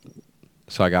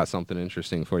So I got something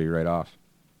interesting for you right off.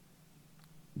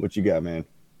 What you got, man?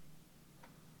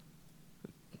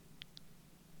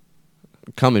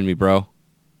 Come in me, bro.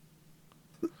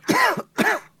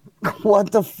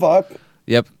 What the fuck?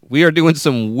 Yep, we are doing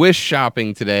some Wish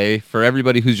shopping today for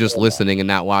everybody who's just listening and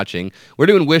not watching. We're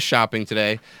doing Wish shopping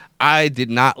today. I did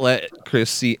not let Chris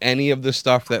see any of the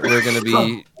stuff that we're gonna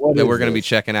be What is this?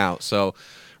 checking out. So,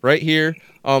 right here,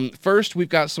 first we've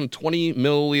got some 20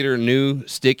 milliliter new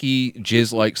sticky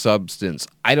jizz-like substance.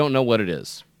 I don't know what it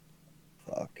is.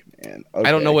 Fuck, man.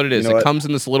 I don't know Okay. what it is. You know It what? comes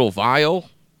in this little vial.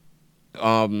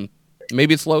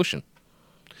 Maybe it's lotion,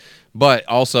 but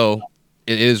also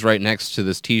it is right next to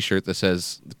this T-shirt that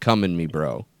says "Come in me,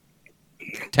 bro."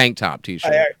 Tank top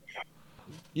T-shirt.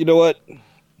 You know what?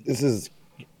 This is.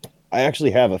 I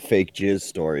actually have a fake jizz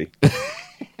story.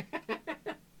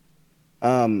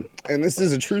 And this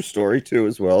is a true story too,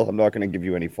 as well. I'm not going to give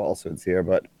you any falsehoods here,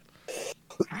 but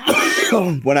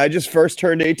when I just first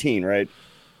turned 18, right?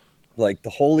 Like the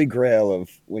holy grail of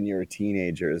when you're a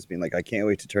teenager is being like, I can't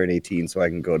wait to turn 18 so I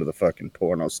can go to the fucking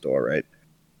porno store, right?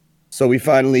 So we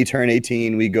finally turn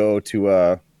 18. We go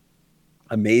to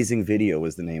Amazing Video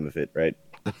was the name of it, right?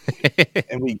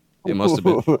 And we It must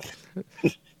have been.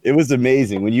 It was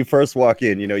amazing. When you first walk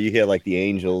in, you hear like the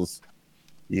angels,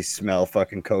 you smell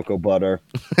fucking cocoa butter.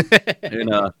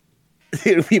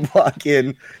 And we walk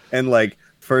in and like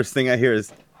first thing I hear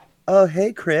is, "Oh,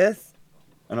 hey Chris."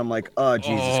 And I'm like, "Oh,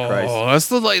 Jesus Christ." Oh, that's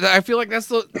the like. I feel like that's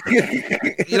the.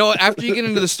 You know, after you get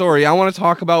into the story, I want to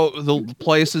talk about the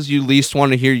places you least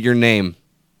want to hear your name.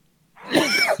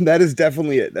 That is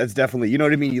definitely it. That's definitely, you know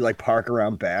what I mean? You like park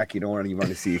around back. You don't want anyone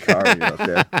to see your car when you're up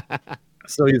there.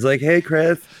 So he's like, "Hey,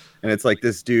 Chris." And it's like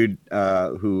this dude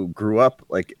who grew up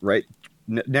like right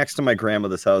next to my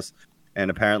grandmother's house.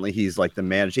 And apparently he's like the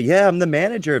manager. "Yeah, I'm the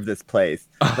manager of this place.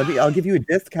 I'll give you a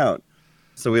discount."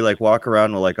 So we like walk around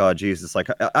and we're like, "Oh, Jesus." Like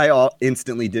I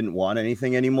instantly didn't want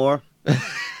anything anymore.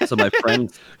 So my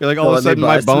friend, You're like, all of a sudden,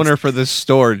 my boner for this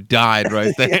store died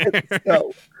right there.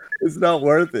 it's not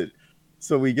worth it.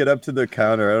 So we get up to the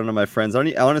counter. I don't know, my friends. I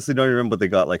honestly don't even remember what they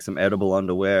got. Like some edible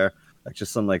underwear, like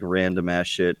just some like random ass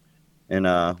shit. And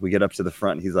we get up to the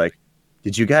front. And he's like,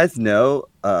 "Did you guys know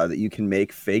that you can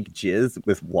make fake jizz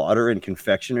with water and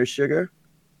confectioner's sugar?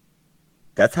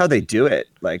 That's how they do it.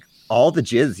 Like all the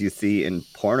jizz you see in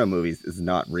porno movies is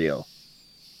not real.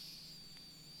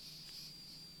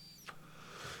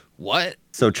 What?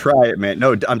 So try it, man.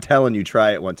 No, I'm telling you,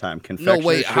 try it one time. No, Confectioner's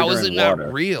wait. How sugar is it and not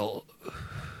water." real?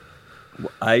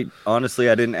 I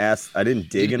honestly, I didn't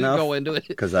dig You enough go into it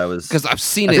because I I've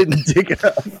seen I it. didn't dig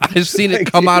enough. I've seen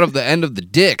it come out of the end of the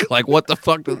dick. Like, what the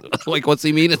fuck? Like, what's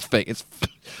he mean? It's fake. It's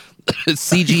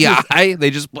CGI. They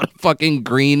just put a fucking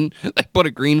green. They put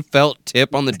a green felt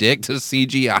tip on the dick to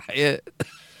CGI it.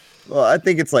 Well, I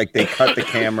think it's like they cut the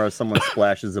camera, someone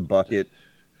splashes a bucket,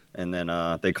 and then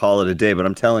they call it a day. But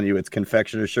I'm telling you, it's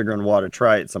confectioner's sugar and water.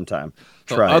 Try it sometime.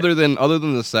 So Try other than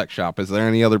the sex shop, is there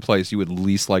any other place you would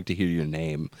least like to hear your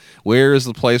name? Where is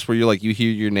the place where you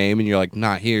hear your name and you're like,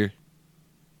 not here? it.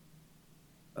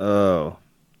 Oh,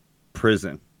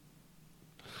 prison.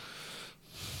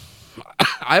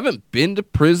 I haven't been to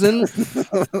prison,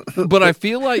 but I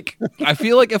feel like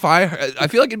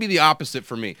it'd be the opposite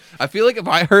for me. I feel like if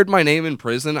I heard my name in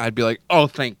prison, I'd be like, oh,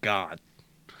 thank God.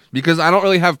 Because I don't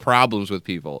really have problems with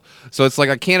people. So it's like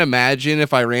I can't imagine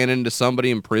if I ran into somebody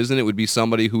in prison, it would be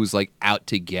somebody who was like out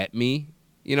to get me.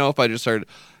 You know, if I just heard,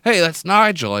 "Hey, that's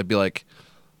Nigel," I'd be like,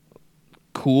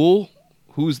 "Cool.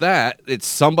 Who's that?" It's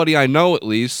somebody I know at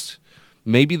least.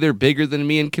 Maybe they're bigger than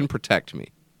me and can protect me.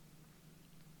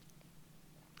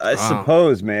 I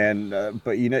suppose, man.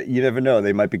 But you never know.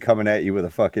 They might be coming at you with a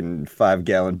fucking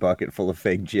 5-gallon bucket full of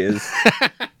fake jizz.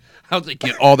 How'd they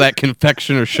get all that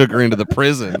confectioner sugar into the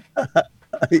prison?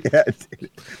 Yeah,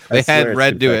 They had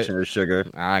Red do it. Confectioner's sugar.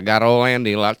 I got old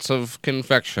Andy lots of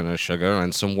confectioner sugar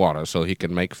and some water so he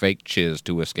can make fake chiz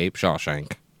to escape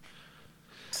Shawshank.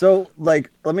 So, like,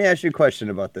 let me ask you a question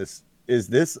about this. Is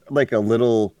this like a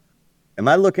little? Am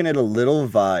I looking at a little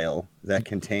vial that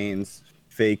contains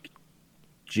fake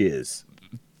jizz?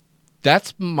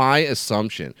 That's my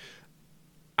assumption.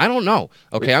 I don't know.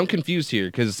 Okay, I'm confused here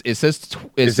because it says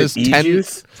Is it 10.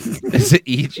 e-juice? Is it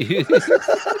e-juice?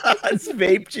 It's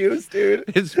vape juice, dude.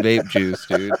 It's vape juice,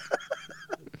 dude.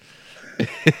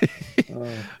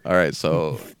 All right,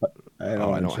 so I don't I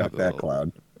want don't to chuck have that the-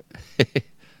 cloud.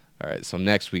 all right, so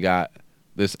next we got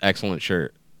this excellent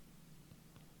shirt.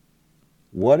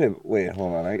 Wait,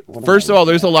 hold on. First of all,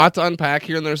 there's a lot to unpack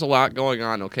here and there's a lot going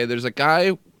on, okay? There's a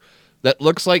guy that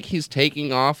looks like he's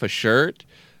taking off a shirt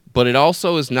but it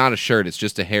also is not a shirt. It's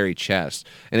just a hairy chest,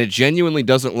 and it genuinely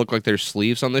doesn't look like there's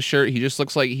sleeves on the shirt. He just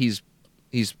looks like he's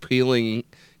peeling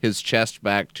his chest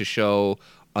back to show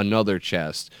another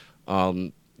chest.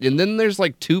 And then there's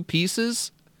like two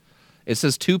pieces. It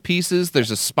says two pieces. There's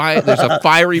a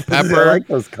fiery pepper. I like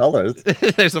those colors.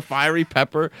 There's a fiery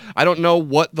pepper. I don't know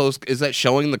what those is. That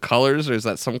showing the colors, or is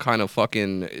that some kind of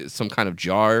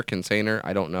jar container?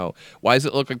 I don't know. Why does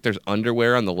it look like there's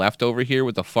underwear on the left over here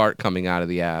with the fart coming out of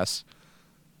the ass?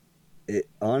 It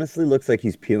honestly looks like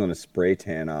he's peeling a spray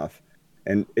tan off,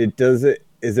 and it does it.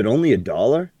 Is it only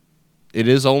 $1? It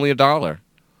is only $1.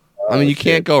 I mean, you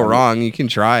can't go wrong. You can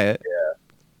try it.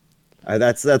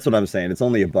 That's what I'm saying. It's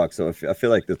only $1, so I feel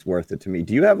like that's worth it to me.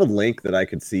 Do you have a link that I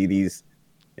could see these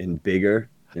in bigger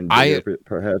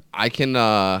perhaps? I can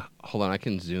hold on. I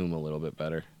can zoom a little bit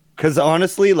better. Because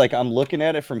honestly, like I'm looking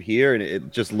at it from here, and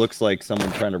it just looks like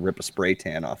someone trying to rip a spray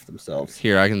tan off themselves.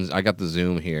 Here, I got the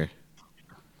zoom here.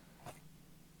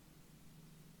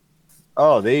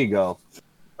 Oh, there you go.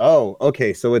 Oh,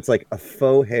 okay. So it's like a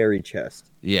faux hairy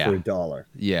chest. Yeah. For $1.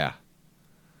 Yeah.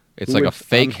 It's like a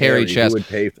fake hairy chest. Who would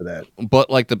pay for that? But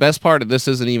like the best part of this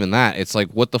isn't even that. It's like,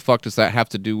 what the fuck does that have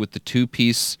to do with the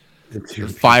two-piece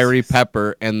fiery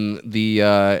pepper and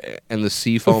the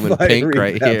seafoam and pink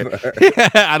right here?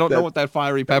 I don't know what that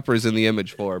fiery pepper is in the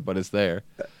image for, but it's there.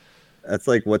 That's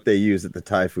like what they use at the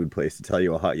Thai food place to tell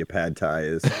you how hot your pad Thai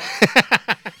is.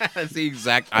 That's the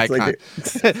exact icon.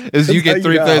 Is you get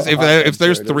three. If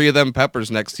there's three of them peppers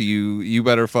next to you, you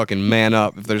better fucking man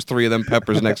up. If there's three of them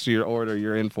peppers next to your order,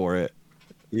 you're in for it.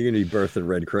 You're gonna be birthing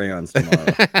red crayons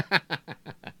tomorrow.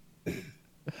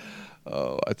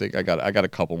 Oh, I think I got a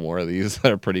couple more of these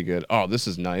that are pretty good. Oh, this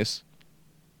is nice.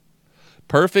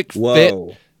 Perfect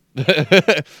fit.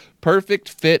 Perfect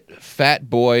fit.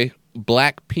 Fat boy.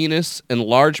 Black penis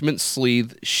enlargement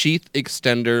sleeve sheath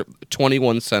extender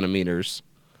 21 centimeters.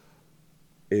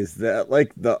 Is that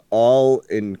like the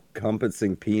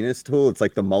all-encompassing penis tool? It's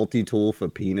like the multi-tool for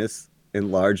penis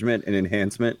enlargement and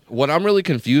enhancement. What I'm really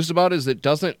confused about is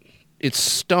it's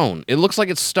stone. It looks like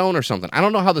it's stone or something. I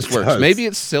don't know how this works. Maybe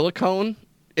it's silicone.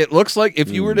 It looks like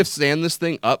if you were to stand this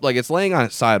thing up, like it's laying on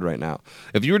its side right now.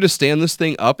 If you were to stand this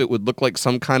thing up, it would look like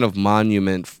some kind of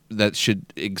monument that should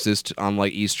exist on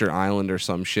like Easter Island or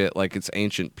some shit. Like it's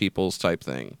ancient peoples type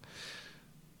thing.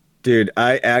 Dude,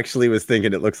 I actually was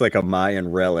thinking it looks like a Mayan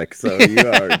relic. So you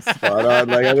are spot on.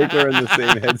 Like I think we're in the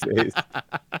same headspace.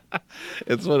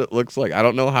 It's what it looks like. I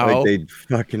don't know how. Like they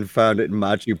fucking found it in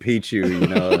Machu Picchu, you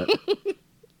know.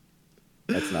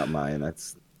 That's not Mayan.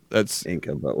 That's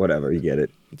Inca, but whatever, you get it.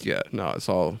 Yeah, no, it's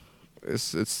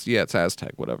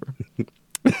Aztec, whatever.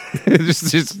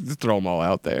 just throw them all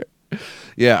out there.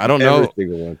 Yeah, I don't know. Every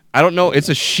single one. I don't know. It's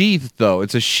a sheath though.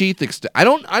 It's a sheath. I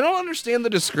don't understand the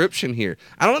description here.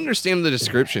 I don't understand the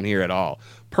description here at all.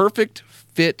 Perfect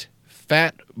fit,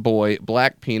 fat boy,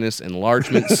 black penis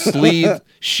enlargement sleeve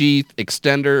sheath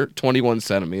extender 21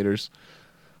 centimeters.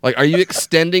 Like, are you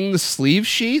extending the sleeve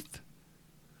sheath?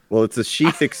 Well, it's a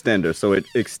sheath extender, so it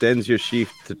extends your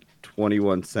sheath to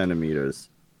 21 centimeters.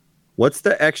 What's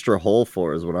the extra hole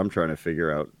for is what I'm trying to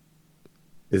figure out.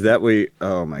 Is that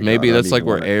oh my god. Maybe that's like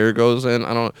where air goes in.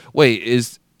 I don't know. Wait,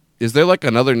 is there like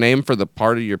another name for the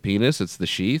part of your penis? It's the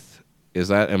sheath?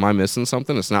 Am I missing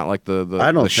something? It's not like the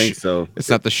I don't think so. It's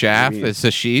not the shaft, it's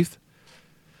the sheath.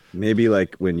 Maybe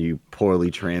like when you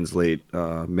poorly translate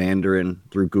Mandarin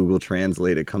through Google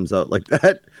Translate, it comes out like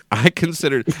that. I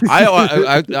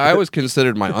always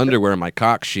considered my underwear my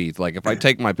cock sheath. Like if I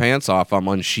take my pants off, I'm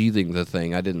unsheathing the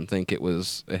thing. I didn't think it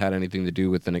had anything to do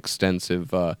with an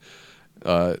extensive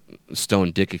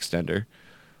stone dick extender.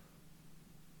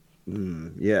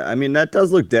 Yeah, I mean that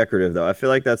does look decorative though. I feel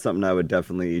like that's something I would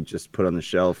definitely just put on the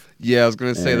shelf. Yeah, I was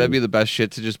gonna say that'd be the best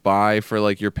shit to just buy for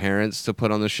like your parents to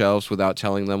put on the shelves without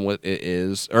telling them what it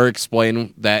is, or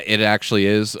explain that it actually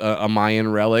is a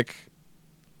Mayan relic.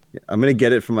 I'm gonna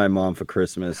get it for my mom for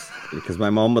Christmas because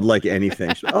my mom would like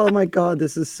anything. Oh my god,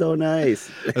 this is so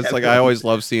nice. It's like I always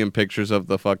love seeing pictures of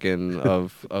the fucking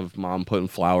of mom putting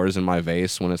flowers in my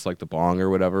vase when it's like the bong or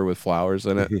whatever with flowers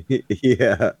in it.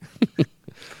 Yeah.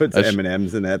 Puts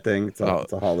M&Ms in that thing. It's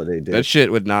a holiday dish. That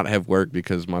shit would not have worked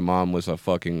because my mom was such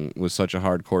a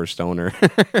hardcore stoner.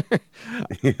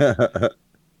 Yeah.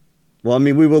 Well, I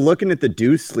mean, we were looking at the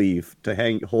dew sleeve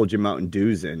to hold your Mountain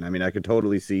Dews in. I mean, I could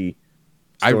totally see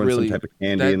storing some type of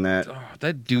candy in that. Oh,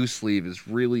 that dew sleeve is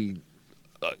really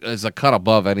is a cut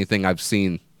above anything I've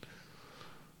seen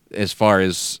as far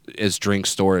as drink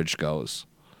storage goes.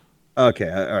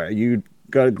 Okay, all right.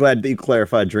 Glad that you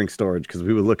clarified drink storage because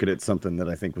we were looking at something that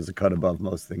I think was a cut above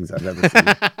most things I've ever seen.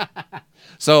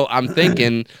 So I'm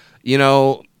thinking,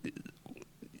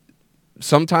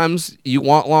 sometimes you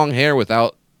want long hair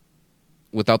without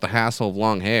the hassle of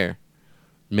long hair.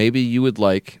 Maybe you would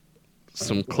like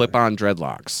some clip-on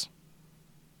dreadlocks.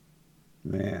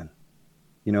 Man,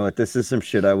 you know what? This is some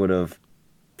shit I would have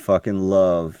fucking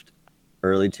loved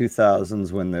early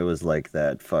 2000s when there was like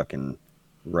that fucking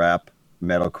rap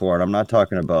metalcore. And I'm not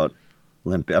talking about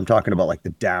I'm talking about like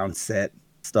the Downset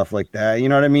stuff like that. You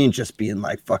know what I mean? Just being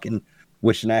like fucking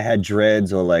wishing I had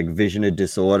dreads or like Vision of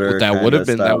Disorder. Well, that would have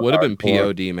been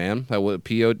hardcore. POD, man. That would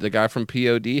the guy from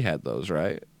POD had those,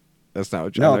 right? That's not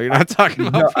what No, you're not talking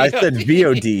about. No, POD. I said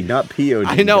VOD, not POD.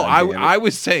 I know. I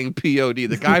was saying POD.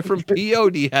 The guy from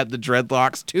POD had the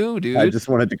dreadlocks too, dude. I just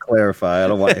wanted to clarify. I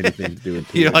don't want anything to do with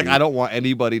POD. You're like, I don't want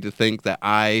anybody to think that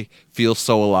I feel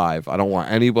so alive. I don't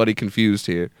want anybody confused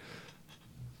here.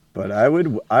 But I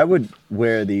would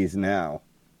wear these now.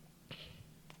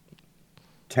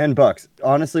 $10.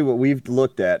 Honestly, what we've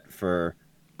looked at for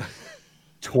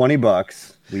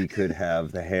 $20, we could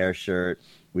have the hair shirt.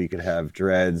 We could have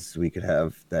dreads. We could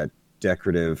have that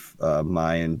decorative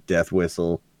Mayan death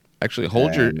whistle. Actually,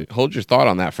 hold your thought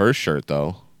on that first shirt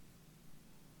though,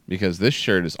 because this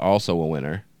shirt is also a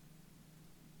winner.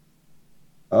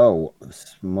 Oh,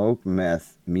 smoke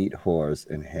meth, meet whores,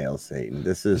 and hail Satan.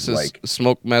 This is like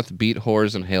smoke meth, beat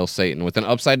whores, and hail Satan with an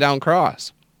upside down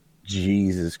cross.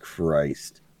 Jesus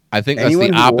Christ. I think that's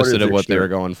the opposite of what they were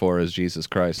going for is Jesus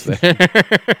Christ there.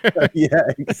 Yeah,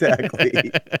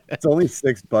 exactly. It's only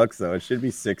 $6 though. It should be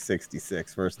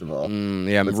 $6.66 first of all.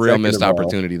 Yeah, but real missed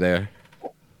opportunity there.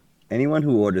 Anyone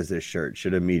who orders this shirt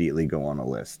should immediately go on a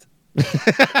list.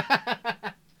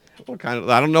 What kind of?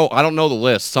 I don't know the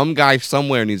list. Some guy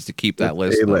somewhere needs to keep that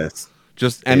list. List.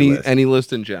 Just any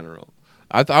list in general.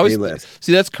 I was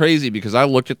see that's crazy because I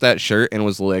looked at that shirt and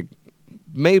was like,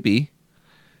 maybe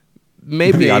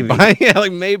I buy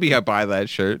maybe I buy that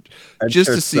shirt just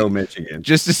to see. So Michigan.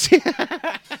 Just to see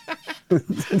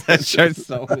that shirt's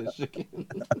so Michigan.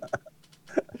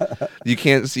 You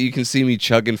can see me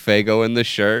chugging Faygo in the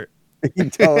shirt.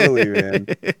 Totally, man.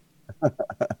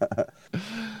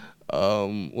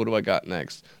 What do I got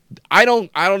next? I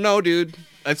don't know, dude.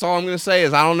 That's all I'm gonna say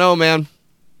is I don't know, man.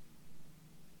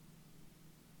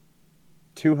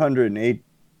 208.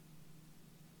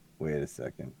 Wait a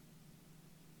second.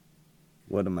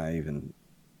 What am I even?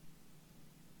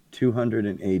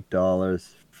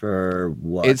 $208 for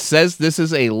what? It says this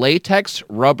is a latex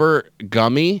rubber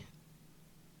gummy.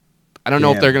 I don't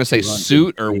know if they're gonna say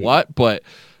suit or what, but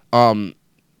I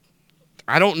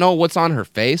don't know what's on her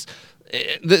face.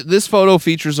 This photo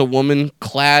features a woman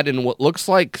clad in what looks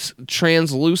like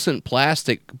translucent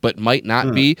plastic, but might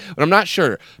not be. But I'm not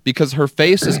sure because her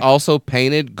face is also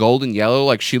painted golden yellow.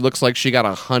 Like she looks like she got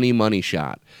a honey money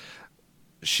shot.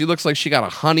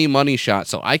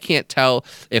 So I can't tell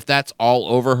if that's all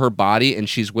over her body and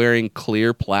she's wearing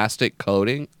clear plastic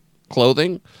clothing,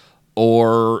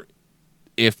 or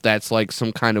if that's like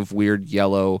some kind of weird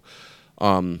yellow.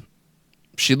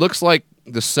 She looks like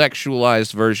the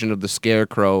sexualized version of the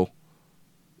Scarecrow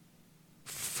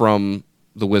from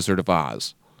The Wizard of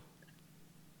Oz.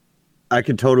 I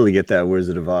could totally get that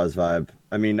Wizard of Oz vibe.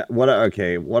 I mean, what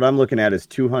I'm looking at is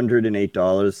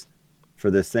 $208 for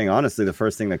this thing. Honestly, the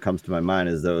first thing that comes to my mind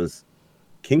is those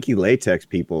kinky latex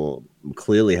people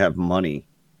clearly have money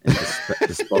and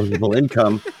disposable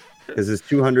income because it's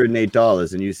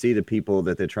 $208, and you see the people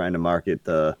that they're trying to market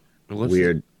the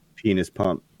weird penis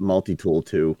pump multi-tool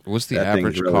to. What's the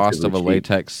average cost of a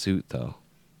latex suit, though?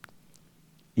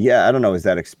 Yeah, I don't know. Is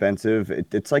that expensive?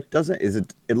 It's like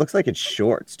it looks like it's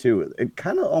shorts too. It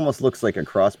kind of almost looks like a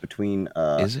cross between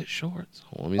is it shorts?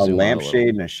 A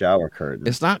lampshade and a shower curtain.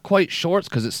 It's not quite shorts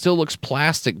because it still looks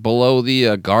plastic below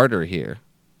the garter here.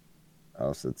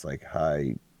 Oh, so it's like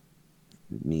high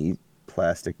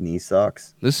plastic knee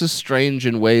socks. This is strange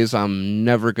in ways I'm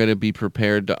never going to be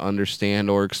prepared to understand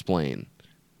or explain.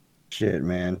 Shit,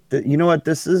 man. You know what?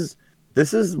 This is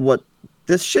what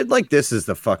this shit like this is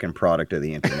the fucking product of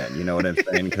the internet. You know what I'm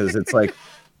saying? Because it's like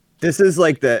this is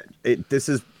like this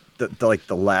is the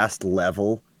last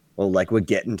level, or like we're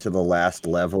getting to the last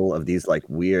level of these like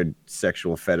weird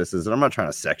sexual fetishes. And I'm not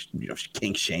trying to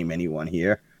kink shame anyone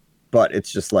here, but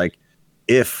it's just like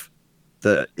if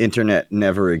the internet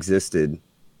never existed,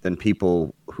 then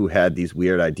people who had these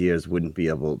weird ideas wouldn't be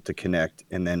able to connect,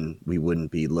 and then we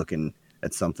wouldn't be looking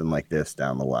at something like this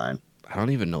down the line. I don't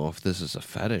even know if this is a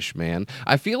fetish, man.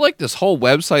 I feel like this whole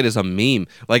website is a meme.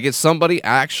 Like it's somebody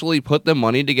actually put the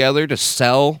money together to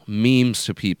sell memes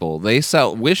to people. Wish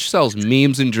sells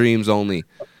memes and dreams only.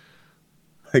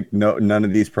 Like none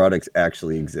of these products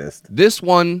actually exist. This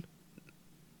one,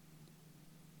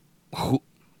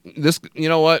 you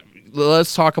know what?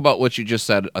 let's talk about what you just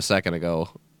said a second ago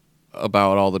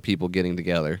about all the people getting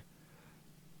together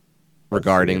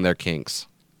regarding their kinks.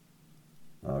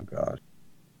 Oh God,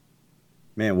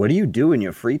 man, what do you do in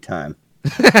your free time?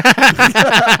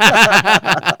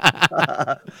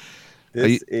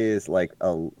 This is like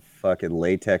a fucking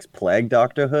latex plague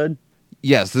doctor hood.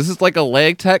 Yes, this is like a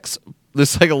latex.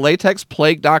 This is like a latex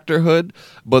plague doctor hood,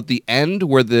 but the end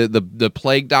where the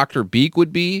plague doctor beak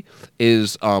would be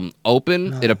is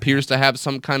open. It appears to have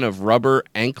some kind of rubber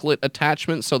anklet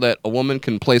attachment so that a woman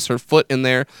can place her foot in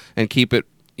there and keep it,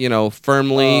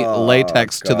 firmly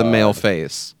latex to the male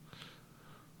face.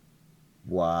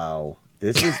 Wow.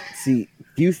 This is see,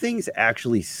 few things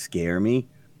actually scare me,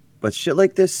 but shit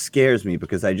like this scares me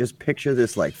because I just picture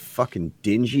this like fucking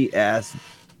dingy ass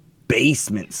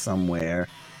basement somewhere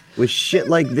with shit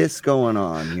like this going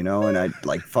on, and I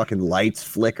like fucking lights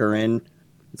flickering.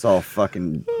 It's all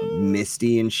fucking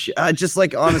misty and shit. Just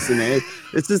like, honestly, man,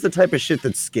 this is the type of shit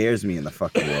that scares me in the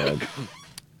fucking world.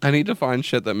 I need to find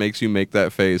shit that makes you make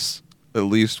that face at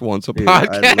least once a Dude,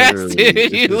 podcast.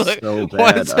 Dude, it's so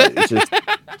bad. It's just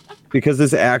because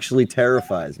this actually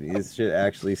terrifies me. This shit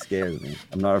actually scares me.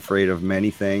 I'm not afraid of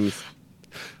many things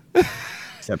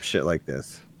except shit like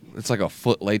this. It's like a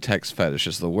foot latex fetish.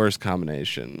 It's the worst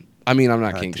combination. I mean, I'm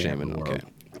not kink shaming. Okay.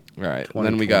 All right. And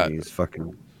then we got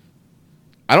fucking.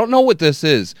 I don't know what this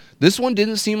is. This one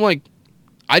didn't seem like.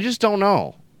 I just don't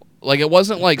know. Like, it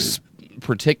wasn't like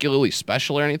particularly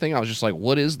special or anything. I was just like,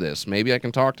 what is this? Maybe I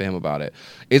can talk to him about it.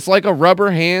 It's like a rubber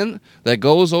hand that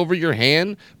goes over your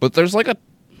hand, but there's like a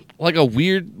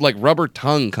weird like rubber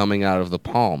tongue coming out of the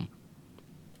palm.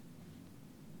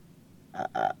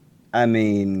 I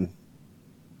mean.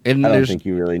 And I don't think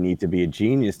you really need to be a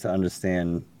genius to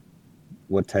understand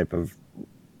what type of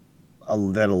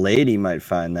that a lady might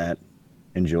find that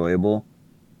enjoyable.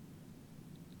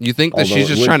 You think that she's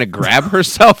just trying to grab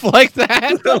herself like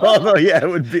that? Although, yeah, it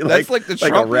would be that's like the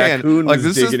like Trump a raccoon. Like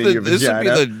this would be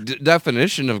the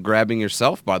definition of grabbing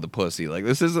yourself by the pussy. Like,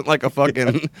 this isn't like a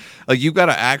fucking like you got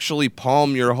to actually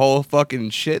palm your whole fucking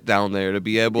shit down there to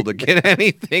be able to get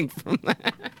anything from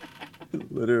that.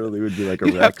 Literally would be like a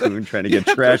raccoon trying to get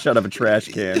trash out of a trash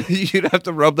can. You'd have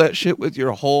to rub that shit with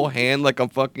your whole hand like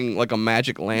a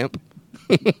magic lamp.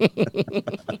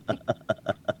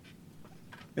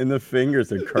 And the fingers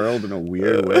are curled in a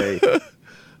weird way.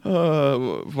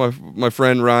 My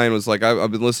friend Ryan was like,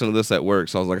 I've been listening to this at work,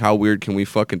 so I was like, how weird can we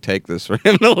fucking take this for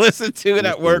him to listen to it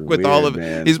at work with all of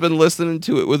it? He's been listening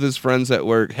to it with his friends at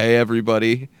work. Hey,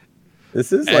 everybody.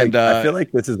 This is like, I feel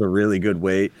like this is a really good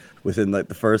way within like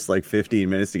the first like 15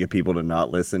 minutes to get people to not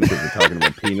listen because we're talking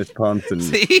about penis pumps and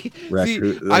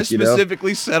raccoon. Like, I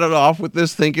specifically set it off with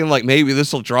this thinking like maybe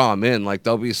this will draw them in. Like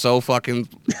they'll be so fucking.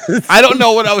 I don't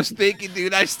know what I was thinking,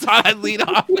 dude. I just thought I'd lead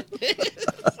off with this.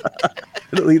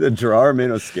 It'll either draw them in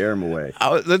or scare them away. I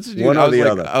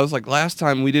was like, last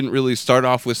time we didn't really start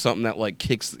off with something that like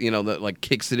kicks, that like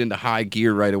kicks it into high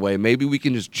gear right away. Maybe we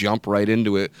can just jump right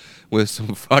into it with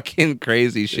some fucking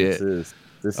crazy shit.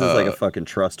 This is like a fucking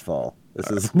trust fall. This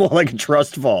is more like a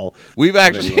trust fall. We've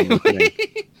actually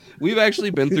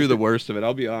been through the worst of it.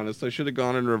 I'll be honest. I should have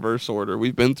gone in reverse order.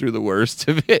 We've been through the worst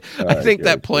of it. I think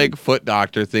that plague foot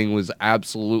doctor thing was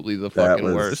absolutely the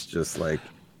fucking worst. Just like.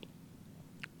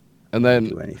 And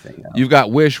then you've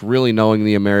got Wish really knowing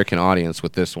the American audience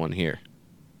with this one here.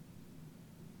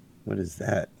 What is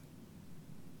that?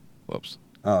 Whoops.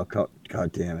 Oh,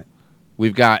 God damn it.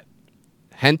 We've got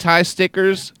hentai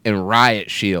stickers and riot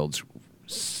shields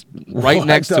right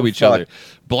next to each other.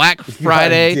 Black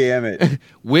Friday. God damn it.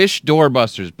 Wish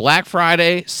doorbusters. Black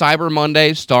Friday, Cyber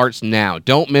Monday starts now.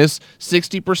 Don't miss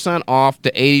 60% off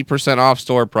to 80% off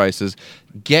store prices.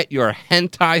 Get your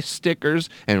hentai stickers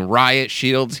and riot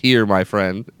shields here, my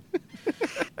friend.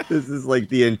 This is like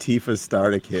the Antifa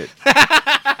starter kit.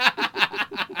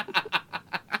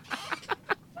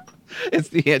 It's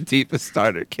the Antifa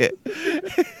starter kit.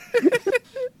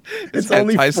 It's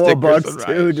only $4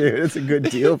 too, dude. It's a good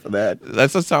deal for that.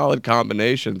 That's a solid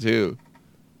combination too.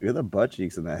 Look at the butt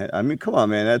cheeks in that head. I mean, come on,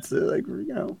 man. That's like,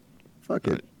 fuck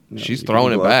it. She's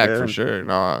throwing it back for sure.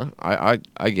 No,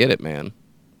 I get it, man.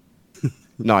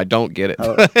 No, I don't get it.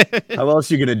 How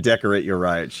else are you gonna decorate your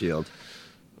riot shield?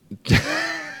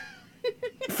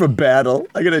 For battle.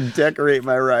 I'm gonna decorate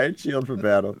my riot shield for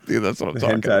battle. Dude, that's what I'm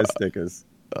talking about. Hentai stickers.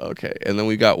 Okay, and then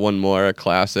we got one more, a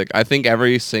classic. I think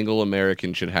every single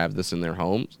American should have this in their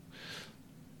homes.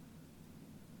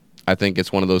 I think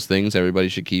it's one of those things everybody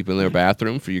should keep in their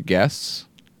bathroom for your guests.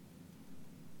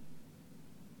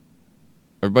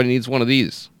 Everybody needs one of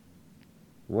these.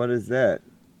 What is that?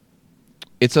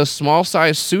 It's a small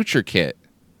size suture kit.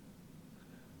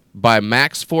 by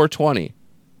Max 420.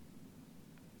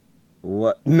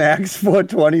 What? Max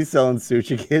 420 selling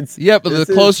suture kits? Yeah, but This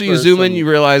the is closer you for zoom in, some- you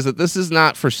realize that this is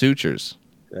not for sutures.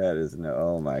 That is no.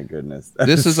 Oh my goodness.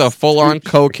 This is a full-on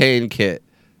cocaine kit.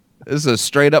 This is a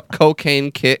straight-up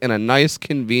cocaine kit and a nice,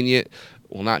 convenient.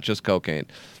 Well, not just cocaine.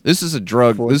 This is a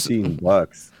drug.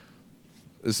 $14.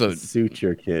 This is a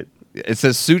Suture kit. It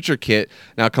says suture kit.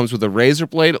 Now it comes with a razor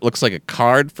blade. It looks like a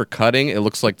card for cutting. It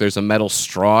looks like there's a metal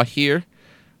straw here.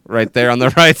 Right there on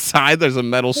the right side, there's a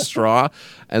metal straw.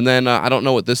 And then I don't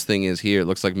know what this thing is here. It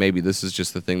looks like maybe this is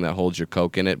just the thing that holds your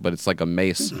coke in it, but it's like a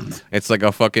mace. It's like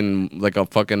a fucking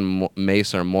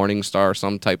mace or Morning Star or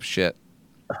some type of shit.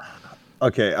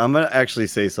 Okay, I'm gonna actually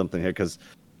say something here because,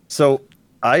 so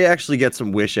I actually get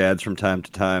some Wish ads from time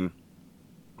to time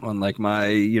on like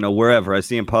my, wherever I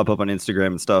see them pop up on Instagram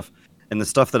and stuff. And the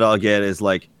stuff that I'll get is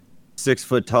like 6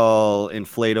 foot tall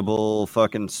inflatable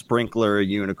fucking sprinkler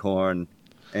unicorn,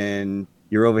 and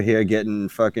you're over here getting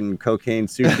fucking cocaine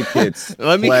suture kits,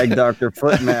 flag Dr.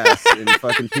 Foot masks, and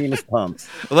fucking penis pumps.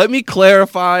 Let me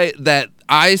clarify that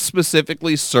I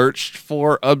specifically searched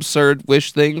for absurd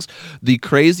Wish things. The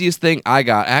craziest thing I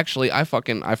got, actually, I forgot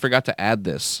to add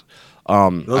this.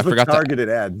 Those were targeted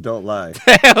ads. Don't lie.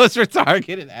 Those were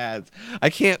targeted ads. I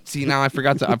can't see now. I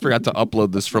forgot to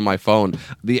upload this from my phone.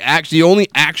 The only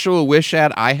actual Wish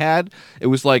ad I had, it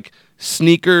was like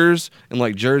sneakers and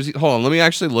like jersey. Hold on, let me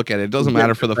actually look at it. It doesn't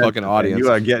matter for the fucking audience.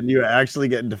 You are actually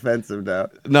getting defensive now.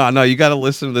 No, you got to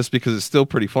listen to this because it's still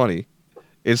pretty funny.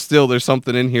 It's still, there's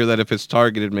something in here that if it's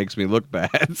targeted makes me look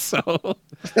bad. So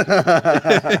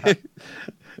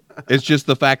it's just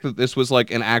the fact that this was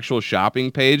like an actual shopping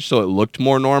page, so it looked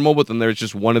more normal, but then there's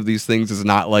just one of these things is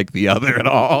not like the other at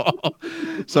all.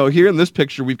 So here in this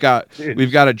picture, we've got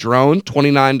a drone,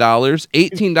 $29,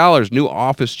 $18, new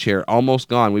office chair, almost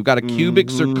gone. We've got a cubic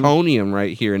zirconium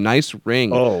right here, a nice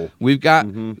ring. Oh. We've got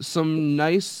some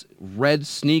nice red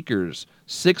sneakers,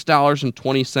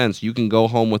 $6.20. You can go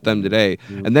home with them today.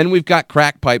 And then we've got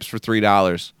crack pipes for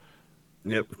 $3.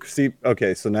 Yep. See,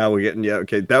 okay, so now we're getting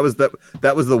okay. That was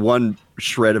the one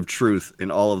shred of truth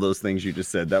in all of those things you just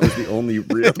said. That was the only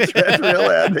real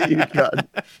ad that you got.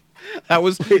 That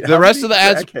was Wait, the rest of the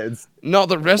ads. Crackheads No,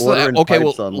 the rest of the ads. Okay,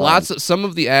 well, online. some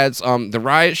of the ads. The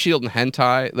Riot Shield and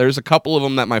Hentai. There's a couple of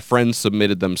them that my friends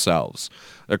submitted themselves.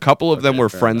 A couple of them were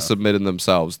friends submitted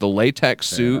themselves. The latex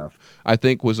suit, I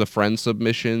think, was a friend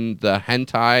submission. The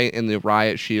Hentai and the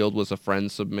Riot Shield was a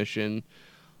friend submission.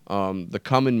 The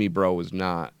Come in Me Bro was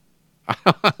not.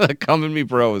 The Come in Me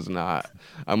Bro is not.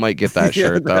 I might get that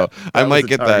shirt though. I might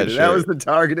get that shirt. That was the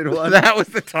targeted one. That was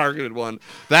the targeted one.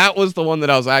 That was the one that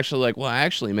I was actually like, well,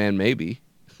 actually, man, maybe.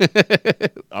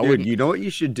 Dude, you know what you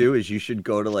should do is you should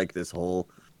go to like this whole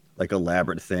like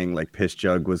elaborate thing. Like Piss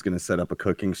Jug was gonna set up a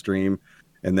cooking stream,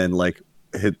 and then like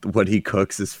what he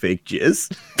cooks is fake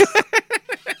jizz.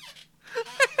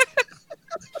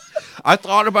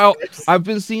 I've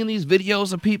been seeing these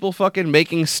videos of people fucking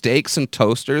making steaks and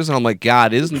toasters, and I'm like,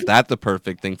 God, isn't that the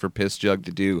perfect thing for Piss Jug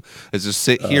to do? Is just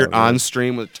sit here on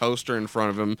stream with a toaster in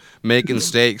front of him making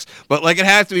steaks. But like, it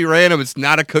has to be random. It's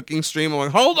not a cooking stream. I'm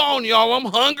like, hold on, y'all, I'm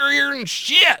hungrier than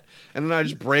shit. And then I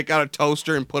just break out a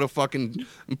toaster and put a fucking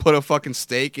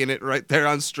steak in it right there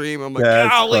on stream. I'm like,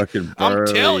 golly, I'm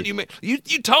telling you, man, you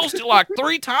toast it like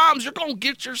 3 times, you're gonna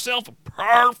get yourself a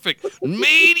perfect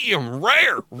medium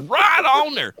rare right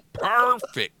on there.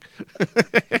 Perfect.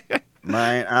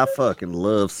 Man, I fucking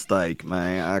love steak,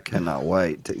 man. I cannot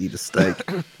wait to eat a steak.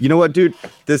 You know what, dude?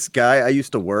 This guy I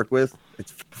used to work with,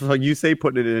 it's like you say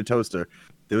putting it in a toaster.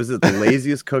 There was the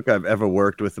laziest cook I've ever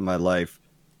worked with in my life.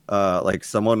 Like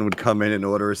someone would come in and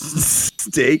order a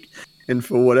steak, and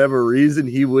for whatever reason,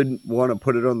 he wouldn't want to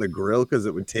put it on the grill because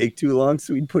it would take too long,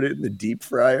 so he'd put it in the deep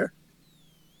fryer.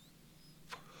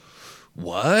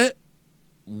 What?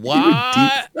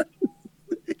 What?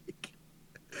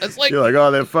 It's like you're like,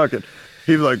 oh, they're fucking.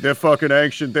 He's like, they're fucking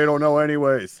ancient. They don't know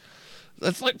anyways.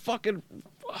 That's like fucking.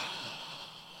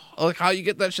 Like how you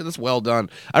get that shit that's well done.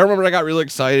 I remember I got really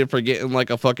excited for getting like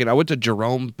a fucking. I went to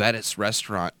Jerome Bettis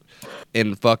restaurant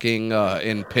in fucking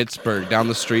in Pittsburgh, down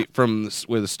the street from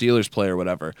where the Steelers play or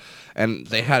whatever, and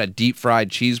they had a deep fried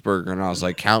cheeseburger, and I was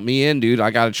like, count me in, dude. I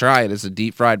gotta try it. It's a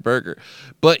deep fried burger,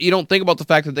 but you don't think about the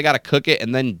fact that they gotta cook it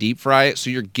and then deep fry it,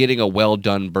 so you're getting a well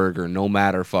done burger no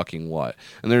matter fucking what.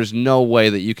 And there's no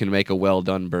way that you can make a well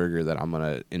done burger that I'm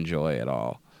gonna enjoy at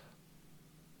all.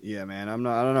 Yeah, man, I don't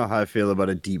know how I feel about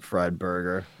a deep fried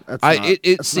burger. That's not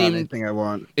anything I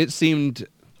want. It seemed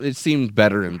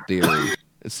better in theory.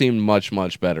 It seemed much,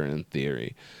 much better in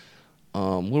theory.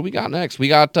 What do we got next? We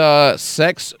got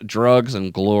sex, drugs,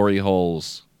 and glory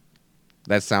holes.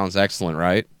 That sounds excellent,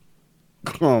 right?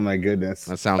 Oh my goodness.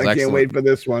 That sounds I can't excellent. wait for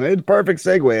this one. It's perfect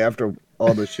segue after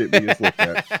all the shit we just looked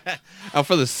at. Up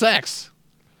for the sex.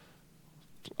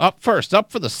 Up first,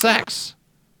 up for the sex.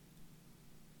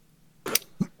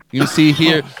 You can see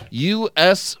here,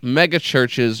 U.S.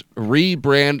 megachurches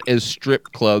rebrand as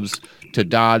strip clubs to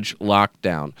dodge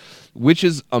lockdown, which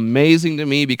is amazing to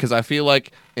me because I feel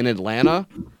like in Atlanta,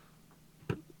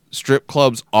 strip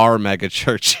clubs are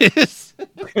megachurches.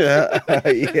 Yeah,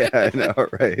 I know,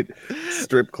 right?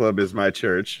 Strip club is my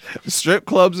church. Strip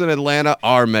clubs in Atlanta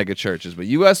are megachurches, but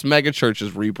U.S.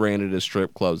 megachurches rebranded as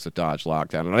strip clubs to dodge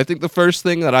lockdown. And I think the first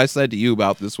thing that I said to you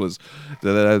about this was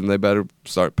that they better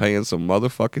start paying some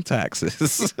motherfucking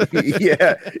taxes.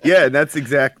 yeah, and that's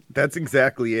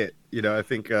exactly it. You know, I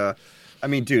think I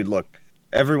mean, dude, look,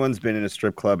 everyone's been in a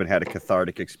strip club and had a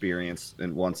cathartic experience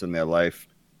once in their life.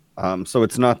 So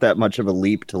it's not that much of a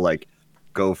leap to like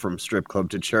go from strip club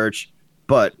to church.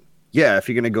 But yeah, if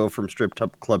you're going to go from strip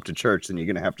club to church, then you're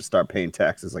going to have to start paying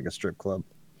taxes like a strip club.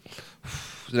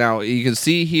 Now, you can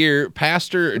see here,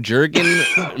 Pastor Jurgen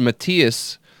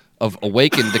Matthias of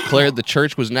Awaken declared the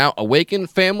church was now Awaken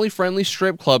family-friendly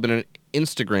strip club in an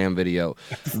Instagram video.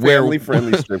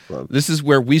 Family-friendly strip club. This is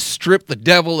where we strip the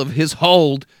devil of his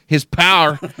hold, his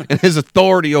power, and his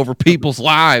authority over people's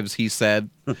lives, he said.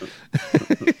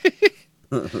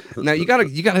 Now you gotta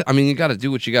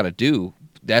do what you gotta do.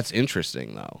 That's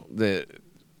interesting though.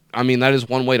 That is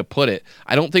one way to put it.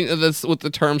 I don't think that's what the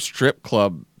term strip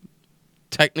club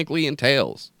technically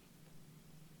entails.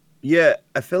 Yeah,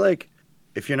 I feel like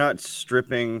if you're not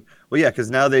stripping, well, yeah,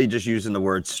 because now they're just using the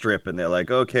word strip, and they're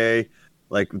like, okay,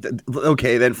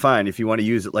 okay, then fine. If you want to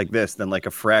use it like this, then like a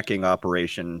fracking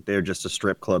operation, they're just a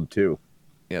strip club too.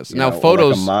 Yes. You Now know,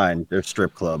 photos, like a mine, they're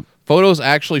strip club. photos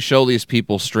actually show these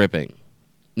people stripping.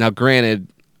 Now, granted,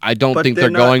 I don't think they're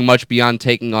going much beyond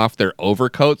taking off their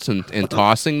overcoats and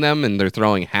tossing them, and they're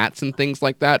throwing hats and things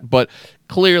like that. But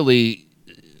clearly,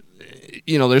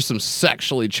 you know, there's some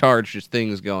sexually charged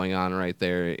things going on right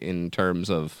there in terms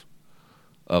of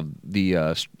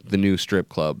the new strip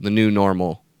club, the new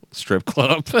normal strip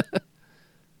club.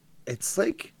 It's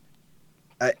like,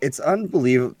 it's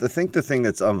unbelievable. The thing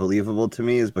that's unbelievable to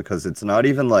me is because it's not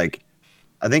even like,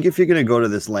 I think if you're going to go to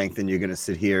this length and you're going to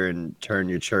sit here and turn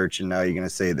your church and now you're going to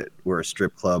say that we're a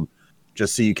strip club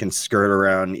just so you can skirt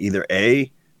around either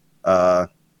A,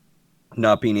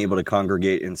 not being able to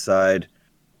congregate inside,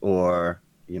 or,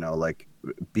 you know, like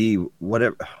B,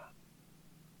 whatever.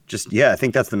 Just, yeah, I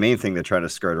think that's the main thing they're trying to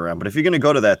skirt around. But if you're going to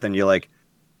go to that, then you're like,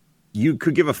 you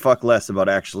could give a fuck less about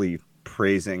actually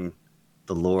praising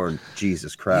the Lord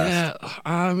Jesus Christ. Yeah,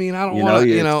 I mean, I don't want to,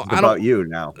 you know, it's about you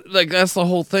now. Like, that's the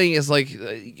whole thing. Is like,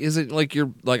 is it like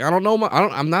you're like, I don't know,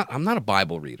 I'm not a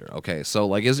Bible reader. Okay, so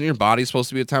like, isn't your body supposed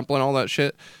to be a temple and all that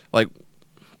shit? Like,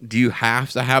 do you have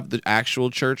to have the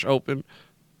actual church open?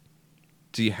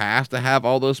 Do you have to have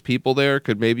all those people there?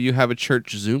 Could maybe you have a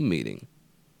church Zoom meeting?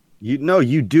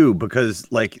 You do, because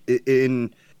like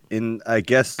in I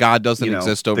guess God doesn't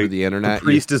exist over the internet. The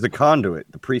priest is a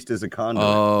conduit. The priest is a conduit.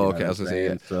 Oh, okay. I was gonna say,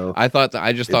 yeah. So I thought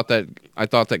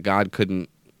that God couldn't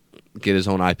get his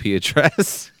own IP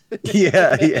address.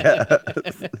 yeah.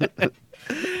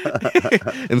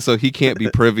 And so he can't be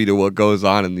privy to what goes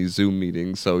on in these Zoom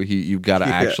meetings. So you've got to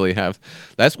actually have.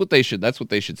 That's what they should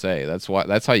say.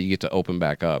 That's how you get to open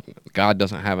back up. God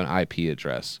doesn't have an IP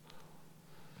address.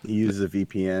 He uses a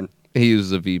VPN. He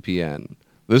uses a VPN.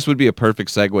 This would be a perfect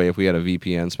segue if we had a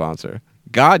VPN sponsor.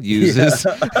 God uses.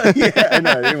 Yeah, I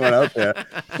know. Anyone out there?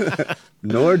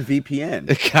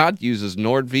 NordVPN. God uses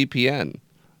NordVPN.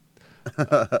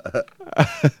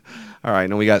 All right,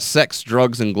 now we got sex,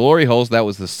 drugs, and glory holes. That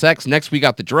was the sex. Next, we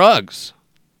got the drugs.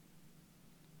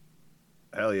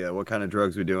 Hell yeah! What kind of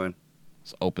drugs we doing?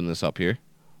 Let's open this up here.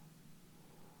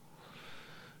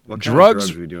 What kind of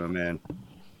drugs we doing, man?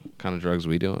 What kind of drugs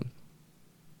we doing?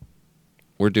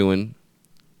 We're doing.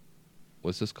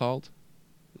 What's this called?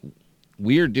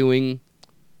 We're doing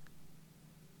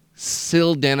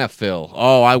sildenafil.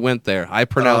 Oh, I went there. I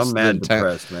pronounced. I'm mad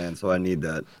depressed, man. So I need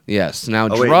that. Yes. Now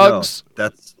drugs. Wait, no.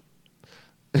 That's.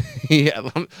 Yeah.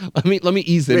 Let me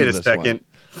ease into this one. Wait a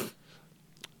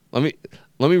second.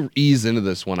 Let me ease into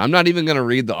this one. I'm not even going to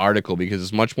read the article because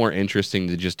it's much more interesting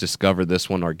to just discover this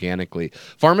one organically.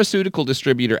 Pharmaceutical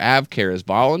distributor Avcare is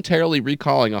voluntarily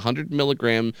recalling 100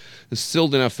 milligram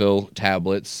sildenafil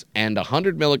tablets and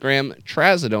 100 milligram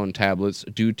trazodone tablets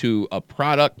due to a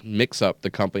product mix-up, the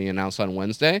company announced on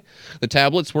Wednesday. The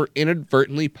tablets were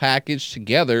inadvertently packaged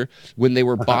together when they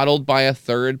were bottled by a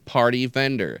third-party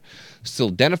vendor.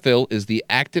 Sildenafil is the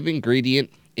active ingredient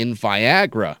in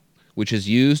Viagra, which is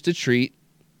used to treat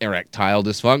Erectile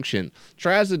dysfunction.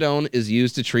 Trazodone is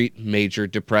used to treat major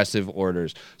depressive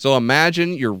orders. So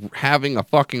imagine you're having a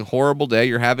fucking horrible day,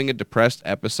 you're having a depressed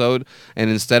episode, and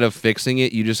instead of fixing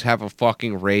it, you just have a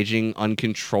fucking raging,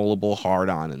 uncontrollable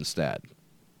hard-on instead.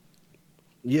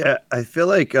 Yeah, I feel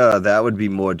like that would be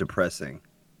more depressing.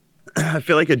 I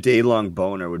feel like a day-long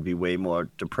boner would be way more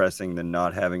depressing than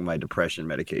not having my depression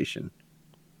medication.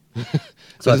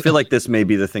 So I feel like this may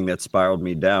be the thing that spiraled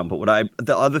me down. But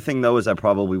the other thing though is I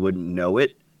probably wouldn't know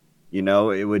it. You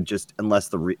know, it would just unless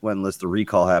the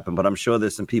recall happened. But I'm sure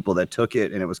there's some people that took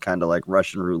it and it was kind of like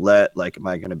Russian roulette. Like, am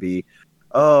I going to be?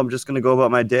 Oh, I'm just going to go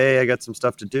about my day. I got some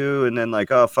stuff to do, and then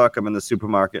like, oh fuck, I'm in the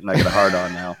supermarket and I get a hard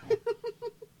on now.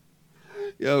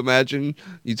 Yo, imagine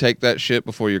you take that shit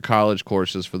before your college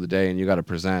courses for the day and you got to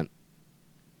present.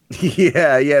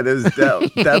 Yeah, those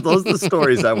are the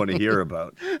stories I want to hear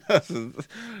about.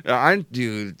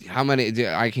 How many?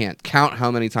 I can't count how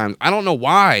many times. I don't know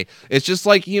why. It's just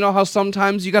like, you know how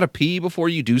sometimes you got to pee before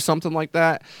you do something like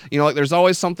that. You know, like there's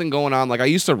always something going on. Like I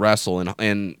used to wrestle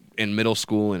in middle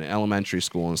school and elementary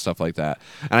school and stuff like that,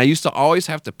 and I used to always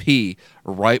have to pee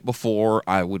right before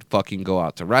I would fucking go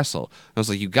out to wrestle. I was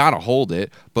like, you gotta hold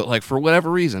it, but like for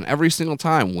whatever reason, every single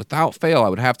time, without fail, I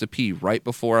would have to pee right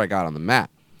before I got on the mat.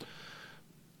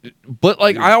 But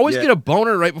like I always get a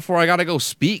boner right before I gotta go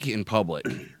speak in public.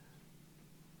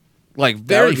 Like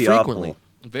very frequently.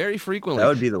 Awful. Very frequently. That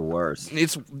would be the worst.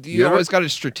 You always gotta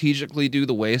strategically do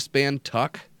the waistband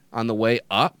tuck on the way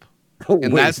up.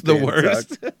 And that's the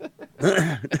worst.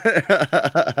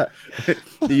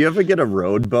 Do you ever get a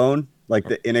road bone? Like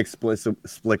the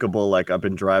inexplicable, like I've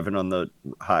been driving on the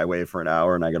highway for an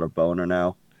hour and I got a boner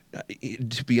now?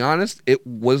 To be honest, it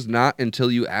was not until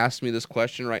you asked me this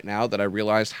question right now that I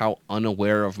realized how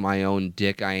unaware of my own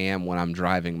dick I am when I'm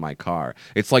driving my car.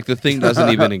 It's like the thing doesn't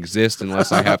even exist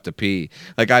unless I have to pee.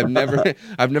 Like I've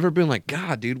never been like,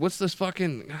 God, dude, what's this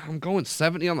fucking? I'm going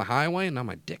 70 on the highway and now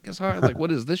my dick is hard. Like,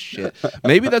 what is this shit?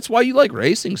 Maybe that's why you like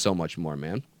racing so much more,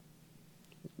 man.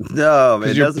 No,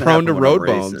 man, because you're prone to road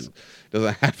bones.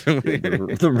 Doesn't happen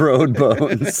when the road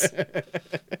bones.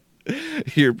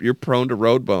 You're prone to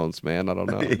road bones, man. I don't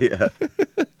know. Yeah,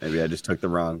 maybe I just took the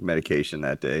wrong medication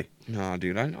that day. No,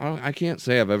 dude, I can't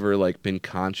say I've ever like been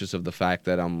conscious of the fact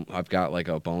that I've got like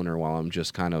a boner while I'm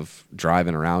just kind of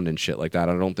driving around and shit like that.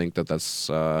 I don't think that's.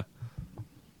 I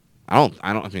don't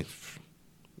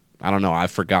know.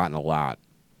 I've forgotten a lot.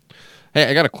 Hey,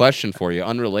 I got a question for you,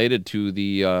 unrelated to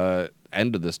the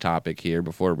end of this topic here.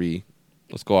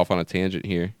 Let's go off on a tangent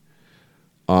here.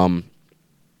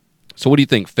 So what do you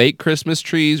think? Fake Christmas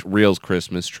trees, real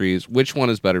Christmas trees? Which one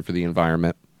is better for the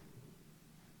environment?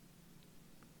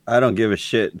 I don't give a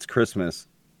shit. It's Christmas.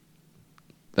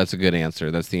 That's a good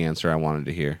answer. That's the answer I wanted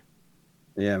to hear.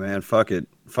 Yeah, man. Fuck it.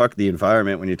 Fuck the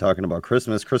environment when you're talking about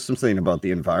Christmas. Christmas ain't about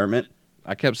the environment.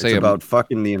 I kept saying it's about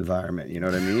fucking the environment. You know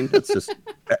what I mean? It's just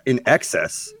in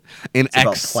excess. It's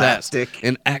about plastic.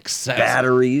 In excess.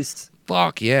 Batteries.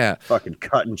 Fuck yeah. Fucking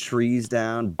cutting trees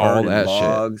down. Burning all that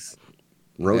logs. Shit.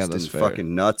 Roasting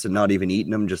fucking nuts and not even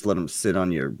eating them, just let them sit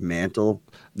on your mantle.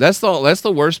 That's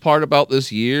the worst part about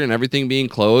this year and everything being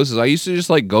closed is I used to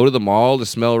just like go to the mall to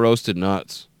smell roasted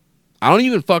nuts. I don't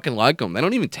even fucking like them. They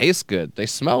don't even taste good. They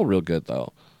smell real good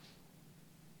though.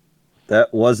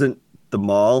 That wasn't the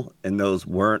mall, and those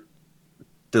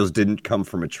didn't come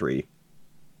from a tree.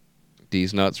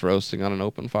 These nuts roasting on an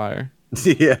open fire.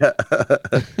 Yeah.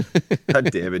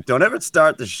 God damn it. Don't ever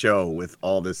start the show with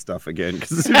all this stuff again.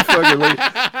 Because it's fucking like,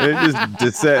 it just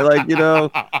descends, like, you know,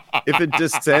 if it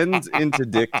descends into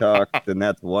dick talk, then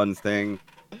that's one thing.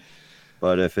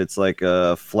 But if it's like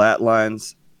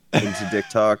flatlines into dick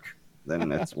talk, then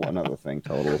that's one other thing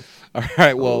total. All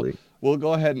right, well, we'll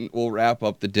go ahead and we'll wrap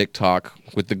up the dick talk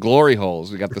with the glory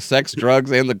holes. We got the sex, drugs,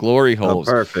 and the glory holes.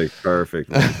 Oh, perfect,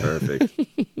 man, perfect.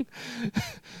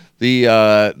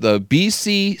 The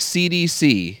BC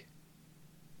CDC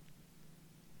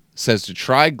says to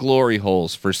try glory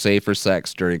holes for safer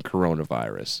sex during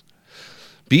coronavirus.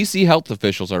 BC health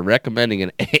officials are recommending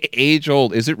an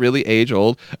age-old, is it really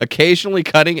age-old, occasionally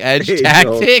cutting-edge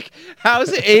tactic? How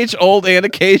is it age-old and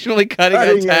occasionally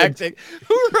cutting-edge tactic?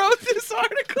 Who wrote this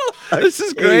article? This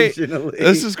is great.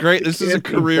 This is great. This is a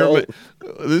career.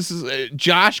 This is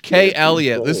Josh K.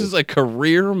 Elliott. This is a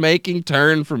career-making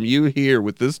turn from you here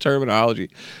with this terminology.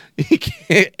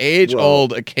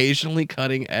 Age-old, occasionally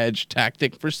cutting-edge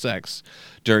tactic for sex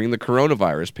during the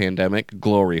coronavirus pandemic,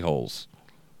 glory holes.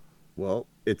 Well,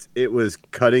 it was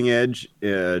cutting edge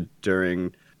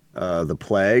during the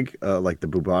plague, like the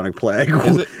bubonic plague.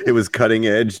 It was cutting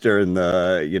edge during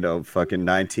the fucking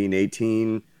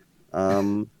 1918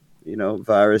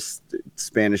 virus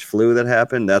Spanish flu that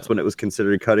happened. That's when it was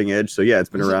considered cutting edge. So yeah, it's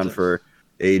been around for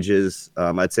ages.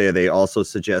 I'd say, are they also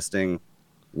suggesting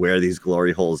where these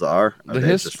glory holes are? Are they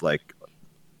just like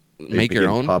make your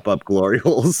own pop-up glory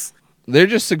holes? They're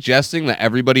just suggesting that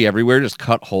everybody everywhere just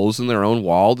cut holes in their own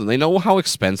wall. Do they know how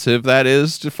expensive that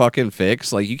is to fucking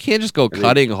fix? Like, you can't just go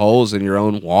cutting holes in your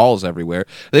own walls everywhere.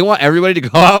 They want everybody to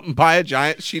go out and buy a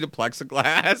giant sheet of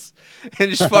plexiglass and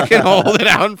just fucking hold it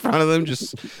out in front of them.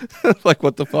 Just like,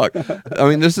 what the fuck? I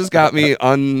mean, this has got me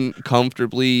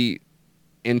uncomfortably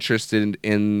interested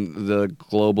in the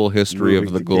global history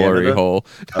of the glory hole.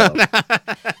 Oh.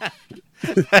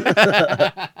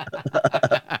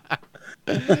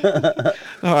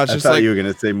 I thought you were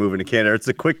gonna say moving to Canada. It's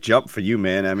a quick jump for you,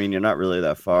 man. I mean, you're not really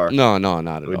that far. No, not at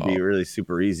all. It would be really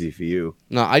super easy for you.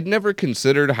 No, I'd never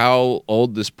considered how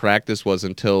old this practice was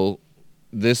until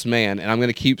this man, and I'm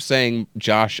gonna keep saying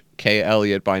Josh K.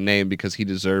 Elliott by name because he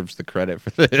deserves the credit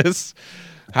for this.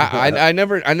 I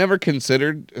never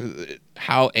considered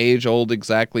how age old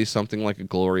exactly something like a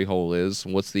glory hole is.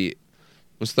 What's the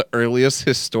earliest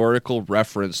historical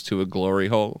reference to a glory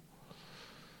hole?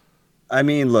 I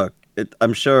mean, look,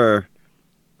 I'm sure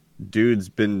dudes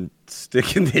been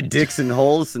sticking their dicks in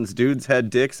holes since dudes had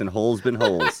dicks and holes been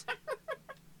holes.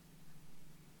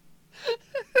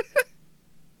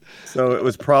 So it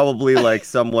was probably like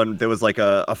there was like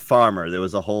a farmer. There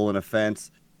was a hole in a fence.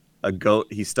 A goat,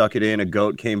 he stuck it in. A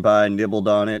goat came by, nibbled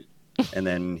on it. And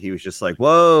then he was just like,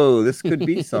 whoa, this could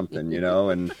be something,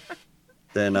 And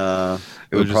then it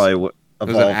would probably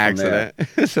evolve from there.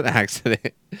 It's an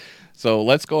accident. So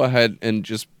let's go ahead and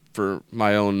just for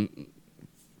my own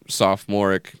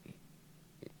sophomoric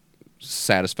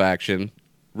satisfaction,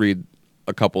 read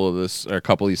a couple of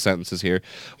these sentences here.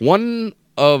 One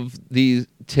of the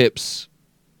tips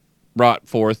brought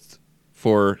forth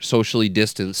for socially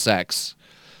distant sex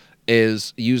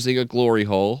is using a glory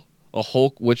hole, a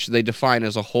hole which they define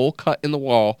as a hole cut in the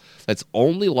wall that's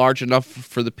only large enough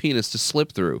for the penis to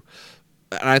slip through.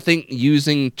 And I think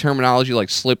using terminology like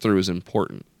slip through is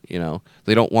important.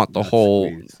 They don't want the hole.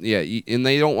 And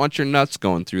they don't want your nuts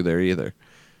going through there either.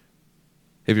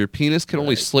 If your penis can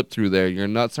only slip through there, your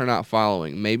nuts are not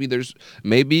following. Maybe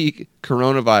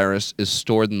coronavirus is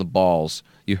stored in the balls.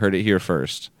 You heard it here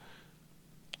first.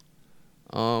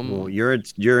 Well,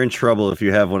 you're in trouble if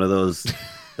you have one of those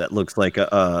that looks like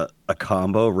a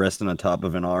combo resting on top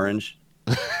of an orange.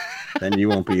 Then you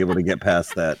won't be able to get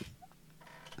past that.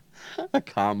 A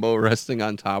combo resting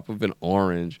on top of an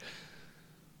orange.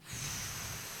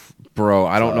 Bro,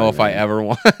 I don't know if I ever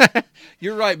want.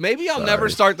 You're right. Maybe I'll never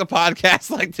start the podcast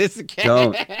like this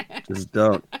again. Just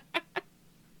don't.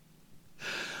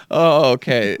 Oh,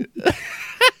 okay.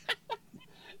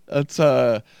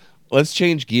 Let's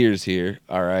change gears here.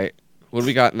 All right. What do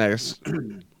we got next?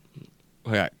 We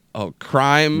got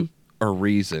crime or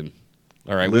reason.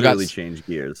 All right. Literally change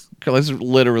gears. Let's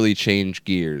literally change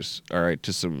gears. All right,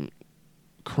 to some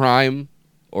crime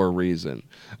or reason.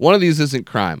 One of these isn't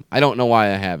crime. I don't know why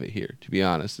I have it here, to be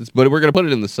honest. But we're going to put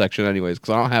it in the section anyways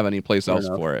because I don't have any place else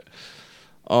for it.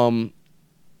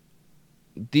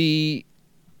 The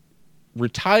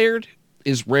retired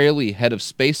Israeli head of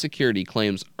space security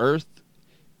claims Earth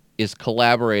is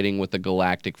collaborating with the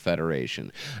Galactic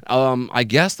Federation. I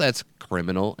guess that's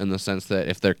criminal in the sense that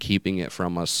if they're keeping it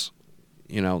from us,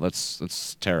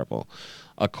 that's terrible.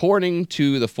 According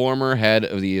to the former head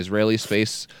of the Israeli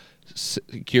space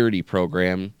security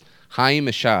program, Haim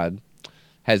Eshad,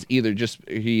 he's either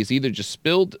just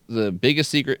spilled the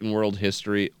biggest secret in world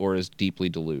history or is deeply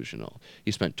delusional.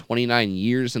 He spent 29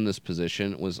 years in this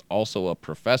position, was also a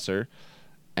professor,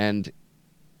 and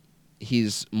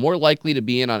he's more likely to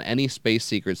be in on any space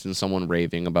secrets than someone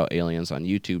raving about aliens on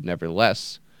YouTube.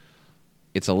 Nevertheless,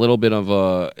 it's a little bit of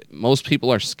most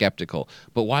people are skeptical,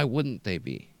 but why wouldn't they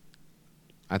be?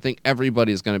 I think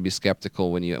everybody's going to be skeptical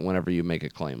whenever you make a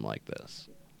claim like this.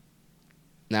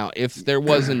 Now, if there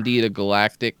was indeed a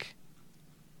galactic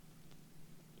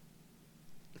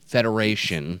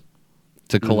federation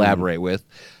to collaborate with,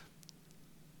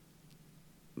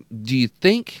 do you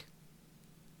think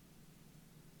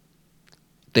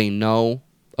they know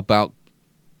about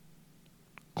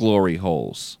glory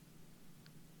holes?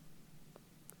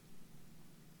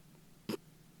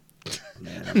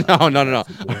 Man, no.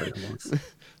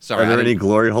 Sorry. Are there any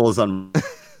glory holes on?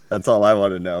 That's all I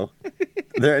want to know.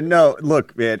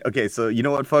 Look, man. Okay, so you know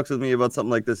what fucks with me about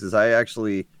something like this is I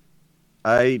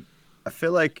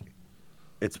feel like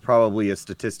it's probably a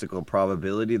statistical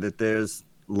probability that there's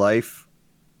life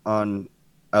on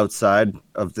outside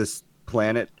of this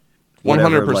planet.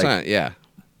 100%, yeah.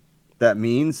 That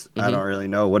means I don't really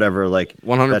know. Whatever, 100%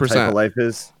 that type of life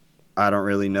is, I don't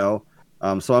really know.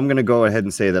 So I'm gonna go ahead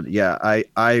and say that yeah,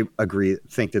 I agree.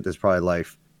 Think that there's probably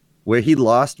life. Where he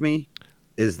lost me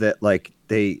is that like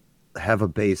they have a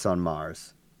base on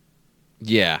Mars.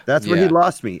 Yeah, That's where he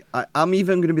lost me. I'm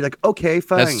even gonna be like, okay,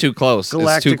 fine. That's too close.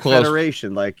 Galactic it's too close.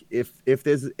 Federation. Like if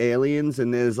there's aliens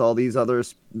and there's all these other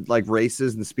like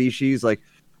races and species, like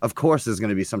of course there's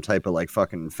gonna be some type of like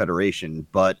fucking federation.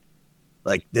 But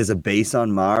like there's a base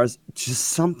on Mars. Just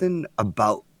something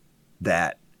about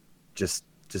that just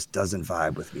doesn't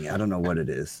vibe with me. I don't know what it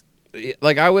is.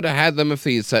 Like I would have had them if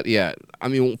he said, yeah. I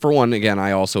mean, for one, again,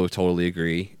 I also totally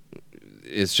agree.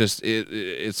 It's just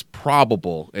it's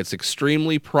probable. It's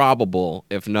extremely probable,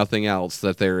 if nothing else,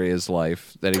 that there is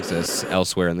life that exists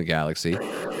elsewhere in the galaxy.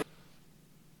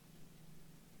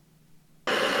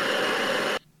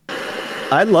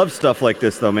 I love stuff like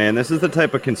this, though, man. This is the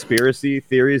type of conspiracy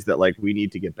theories that like we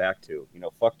need to get back to. You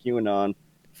know, fuck QAnon,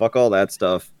 fuck all that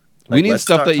stuff. Like, we need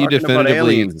stuff that you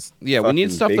definitively, we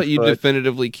need stuff that you Bigfoot.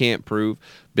 definitively can't prove.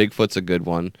 Bigfoot's a good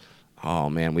one. Oh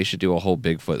man, we should do a whole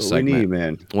Bigfoot segment. We need,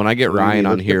 man. When I get Ryan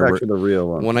on here, the real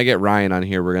one. When I get Ryan on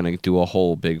here, we're gonna do a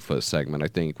whole Bigfoot segment. I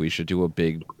think we should do a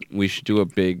big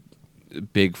Bigfoot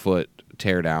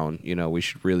teardown. You know, we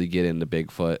should really get into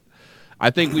Bigfoot. I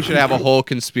think we should have a whole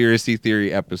conspiracy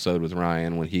theory episode with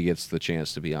Ryan when he gets the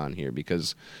chance to be on here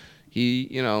because he,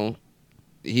 you know,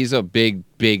 he's a big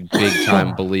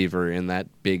time believer in that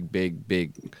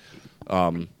big,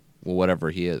 whatever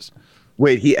he is.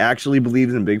 Wait, he actually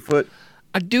believes in Bigfoot?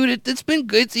 Dude, it's been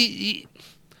good.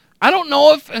 I don't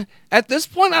know if at this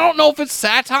point I don't know if it's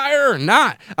satire or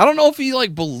not. I don't know if he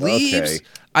like believes. Okay.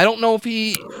 I don't know if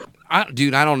he.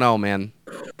 Dude, I don't know, man.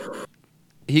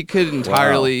 He could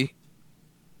entirely. Wow.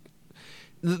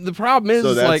 The problem is,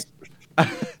 like,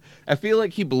 I feel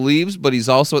like he believes, but he's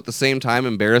also at the same time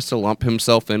embarrassed to lump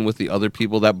himself in with the other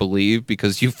people that believe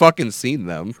because you've fucking seen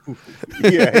them.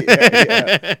 Yeah.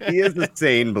 He is a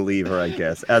sane believer, I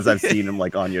guess, as I've seen him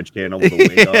like on your channel with a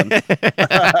wig on.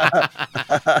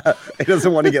 He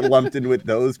doesn't want to get lumped in with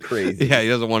those crazy. Yeah, he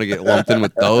doesn't want to get lumped in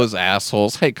with those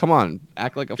assholes. Hey, come on,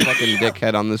 act like a fucking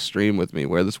dickhead on this stream with me.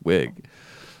 Wear this wig.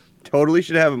 Totally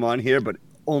should have him on here, but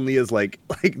only as like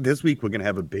this week we're gonna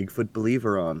have a Bigfoot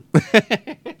believer on. A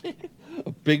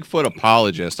Bigfoot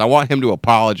apologist. I want him to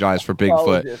apologize for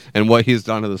Bigfoot and what he's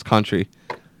done to this country.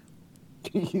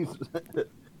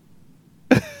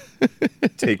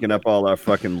 Taking up all our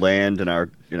fucking land and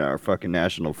our fucking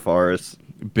national forests.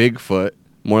 Bigfoot,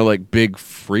 more like big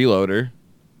freeloader.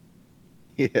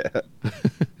 Yeah.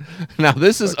 Now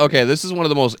this is okay. This is one of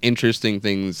the most interesting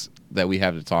things that we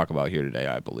have to talk about here today,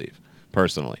 I believe,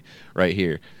 personally, right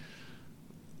here.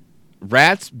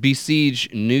 Rats besiege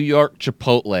New York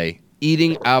Chipotle,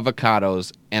 eating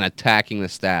avocados and attacking the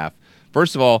staff.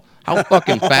 First of all, how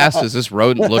fucking fast does this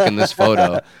rodent look in this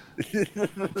photo?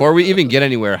 Before we even get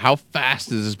anywhere, how fast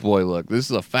does this boy look? This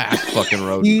is a fast fucking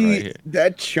rodent right here.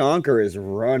 That chonker is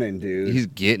running, dude. He's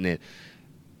getting it.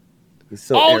 He's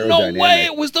so no way!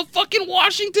 It was the fucking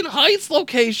Washington Heights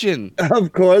location.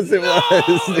 Of course it was. It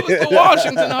was the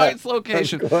Washington Heights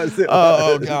location. Of course it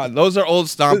was. Oh god, those are old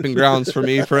stomping grounds for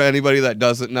me. For anybody that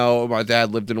doesn't know, my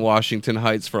dad lived in Washington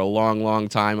Heights for a long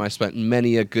time. I spent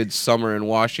many a good summer in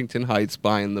Washington Heights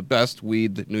buying the best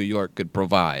weed that New York could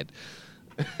provide.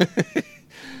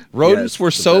 Rodents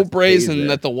were so brazen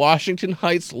that the Washington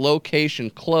Heights location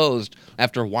closed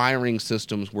after wiring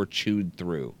systems were chewed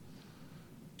through.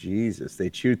 Jesus, they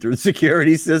chewed through the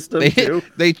security system too.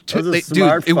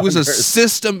 Dude, it was a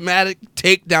systematic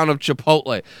takedown of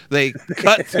Chipotle. They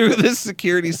cut through this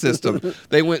security system.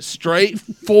 They went straight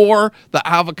for the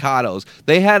avocados.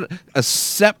 They had a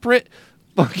separate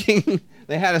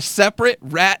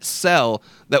rat cell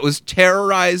that was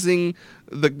terrorizing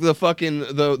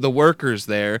the workers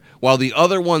there, while the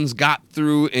other ones got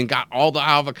through and got all the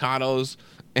avocados.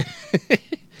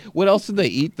 What else did they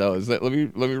eat though? Let me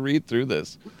read through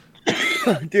this.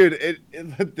 Dude,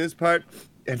 this part,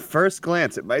 at first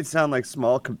glance, it might sound like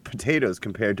small potatoes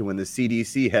compared to when the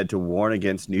CDC had to warn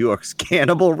against New York's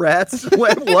cannibal rats.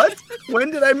 What? When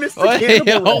did I miss the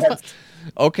cannibal rats?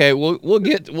 Okay,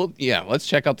 let's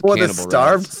check out the cannibal rats. The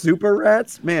starved super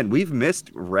rats? Man, we've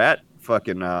missed rat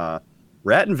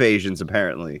invasions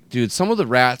apparently. Dude, some of the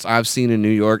rats I've seen in New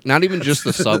York, not even just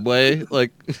the subway,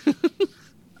 like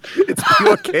it's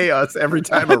pure chaos every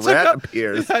time a rat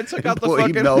appears. I took out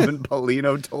Employee Melvin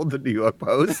Polino told the New York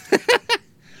Post.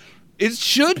 It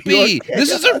should be.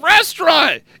 This is a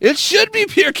restaurant. It should be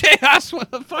pure chaos when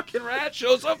the fucking rat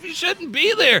shows up. He shouldn't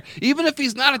be there. Even if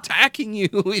he's not attacking you,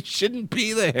 he shouldn't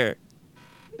be there.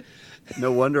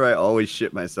 No wonder I always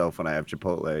shit myself when I have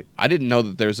Chipotle. I didn't know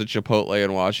that there's a Chipotle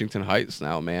in Washington Heights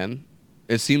now, man.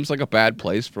 It seems like a bad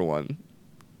place for one.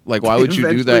 Like, why would you do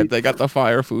Eventually- that? They got the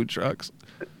fire food trucks.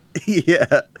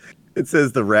 Yeah. It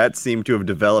says the rats seem to have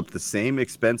developed the same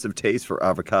expensive taste for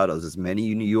avocados as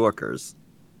many New Yorkers.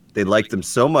 They liked them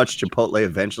so much, Chipotle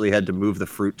eventually had to move the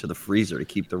fruit to the freezer to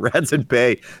keep the rats at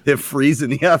bay. They're freezing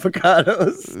the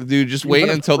avocados. Dude, just You wait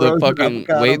want a until the frozen fucking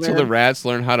avocado, wait till the man? rats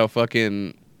learn how to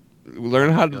fucking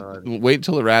learn how to God. wait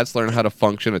till the rats learn how to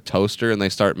function a toaster and they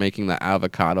start making the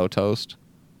avocado toast.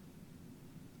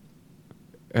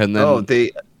 And then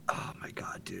Oh my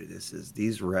god, dude,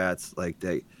 these rats, like,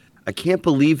 I can't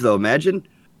believe though. Imagine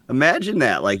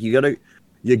that. Like, you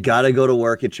gotta go to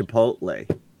work at Chipotle.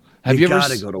 have you ever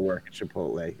gotta go to work at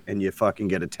Chipotle and you fucking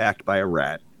get attacked by a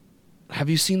rat. have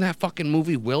you seen that fucking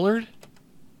movie Willard?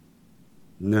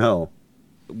 No.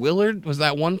 Willard was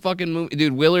that one fucking movie,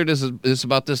 dude. Willard is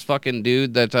about this fucking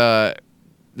dude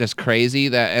that's crazy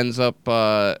that ends up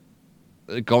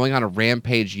going on a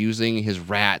rampage using his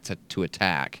rat to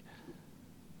attack.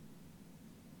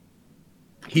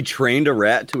 He trained a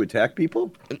rat to attack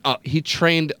people? He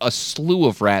trained a slew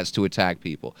of rats to attack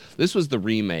people. This was the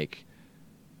remake.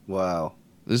 Wow.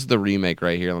 This is the remake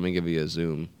right here. Let me give you a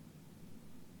zoom.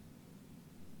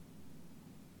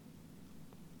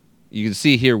 You can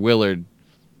see here Willard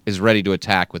is ready to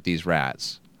attack with these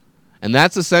rats. And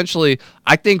that's essentially,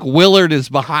 I think Willard is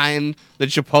behind the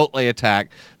Chipotle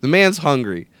attack. The man's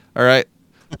hungry, all right?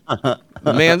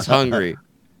 The man's hungry.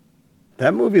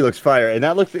 That movie looks fire, and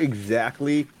that looks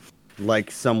exactly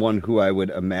like someone who I would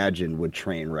imagine would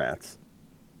train rats.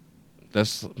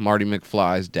 That's Marty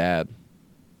McFly's dad.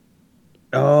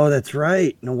 Oh, that's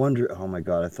right. No wonder. Oh my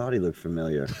god, I thought he looked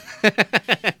familiar.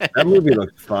 That movie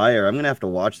looks fire. I'm gonna have to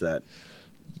watch that.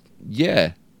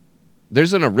 Yeah.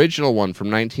 There's an original one from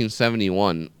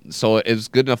 1971, so it's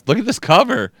good enough. Look at this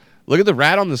cover. Look at the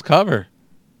rat on this cover.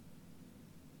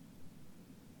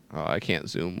 Oh, I can't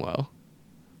zoom well.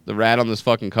 The rat on this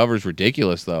fucking cover is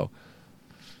ridiculous, though.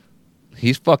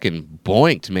 He's fucking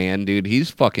boinked, man, dude. He's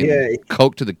fucking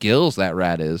coked to the gills, that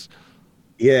rat is.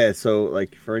 Yeah, so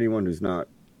like for anyone who's not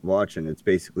watching, it's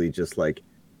basically just like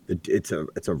it's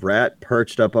a rat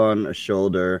perched up on a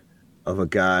shoulder of a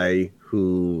guy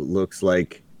who looks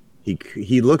like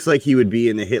he looks like he would be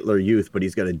in the Hitler Youth, but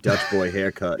he's got a Dutch boy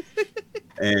haircut.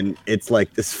 And it's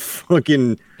like this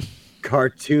fucking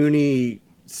cartoony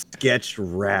sketched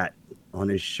rat on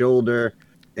his shoulder,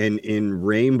 and in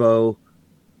rainbow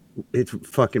it's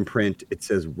fucking print, it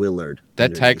says Willard.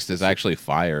 That text is actually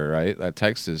fire, right? That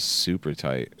text is super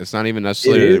tight. It's not even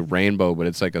necessarily rainbow, but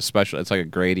it's like it's like a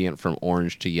gradient from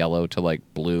orange to yellow to like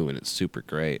blue, and it's super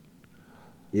great.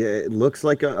 Yeah, it looks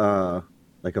like a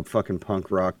fucking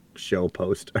punk rock show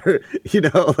poster. You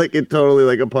know, like it totally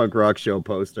like a punk rock show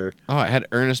poster. Oh, it had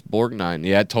Ernest Borgnine.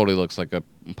 Yeah, it totally looks like a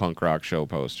punk rock show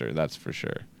poster, that's for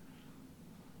sure.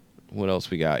 What else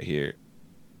we got here?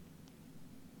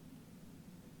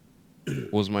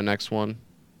 What was my next one?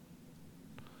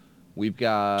 We've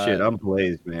got Shit, I'm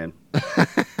blazed, man.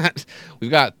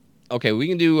 We've got okay. We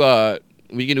can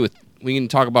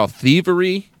talk about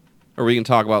thievery, or we can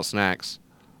talk about snacks.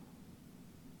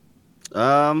 You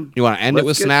want to end it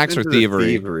with snacks or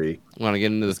thievery? You want to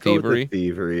get into the thievery?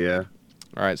 Thievery, yeah.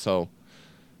 All right, so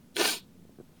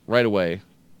right away.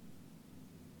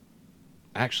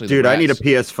 Actually, dude, I need a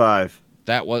PS5.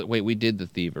 We did the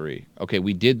thievery. Okay,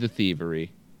 we did the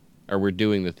thievery. Or we're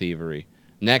doing the thievery.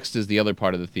 Next is the other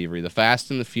part of the thievery, the Fast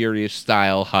and the Furious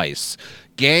style heists.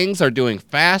 Gangs are doing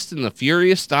Fast and the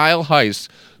Furious style heists,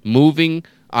 moving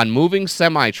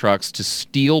semi-trucks to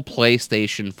steal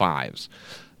PlayStation 5s.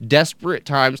 Desperate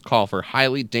times call for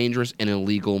highly dangerous and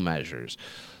illegal measures.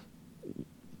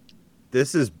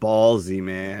 This is ballsy,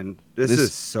 man. This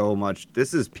is so much.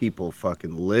 This is people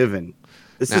fucking living.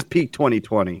 This is peak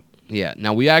 2020. Yeah.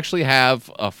 Now we actually have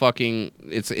a fucking.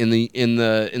 It's in the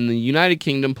United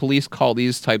Kingdom. Police call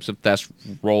these types of thefts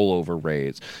rollover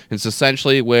raids. It's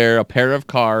essentially where a pair of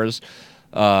cars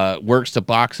works to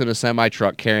box in a semi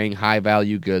truck carrying high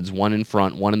value goods. One in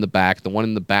front, one in the back. The one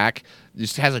in the back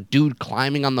just has a dude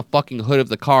climbing on the fucking hood of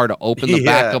the car to open the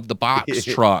back of the box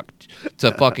truck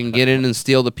to fucking get in and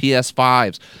steal the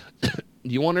PS5s.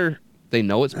 You wonder they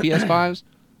know it's PS5s?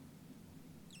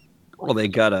 Well, they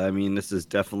gotta. I mean, this is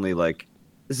definitely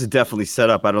set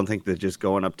up. I don't think they're just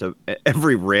going up to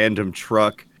every random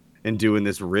truck and doing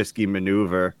this risky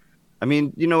maneuver. I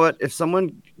mean, you know what? If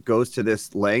someone goes to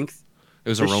this length, it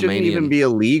was a Romanian. Shouldn't even be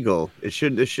illegal. It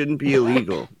shouldn't be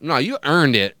illegal. No, you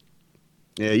earned it.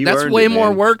 Yeah, you. That's way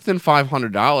more work than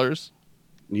 $500.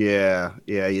 Yeah.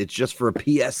 It's just for a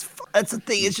PS. That's the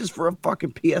thing. It's just for a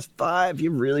fucking PS5.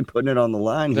 You're really putting it on the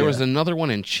line. There was another one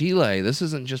in Chile. This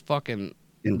isn't just fucking.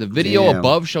 The video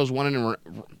above shows one in.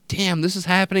 Damn, this is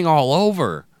happening all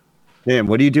over. Damn,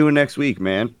 what are you doing next week,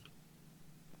 man?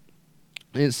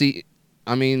 And see,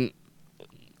 I mean,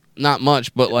 not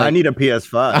much, but like I need a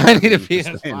PS5. I need a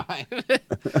Just saying.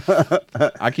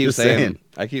 PS5. I keep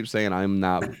Just saying I'm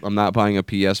not buying a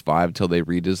PS5 till they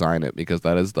redesign it because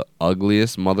that is the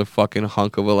ugliest motherfucking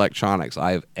hunk of electronics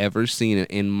I have ever seen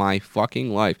in my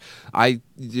fucking life.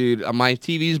 Dude, my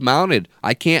TV's mounted.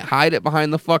 I can't hide it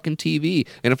behind the fucking TV.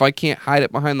 And if I can't hide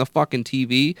it behind the fucking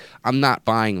TV, I'm not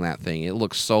buying that thing. It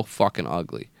looks so fucking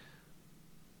ugly.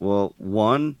 Well,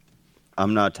 one,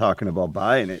 I'm not talking about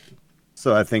buying it.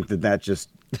 So I think that just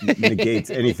negates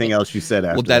anything else you said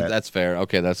after Well, that's fair.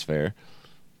 Okay, that's fair.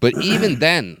 But even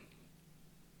then,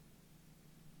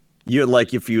 you're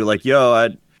like, if you like, yo,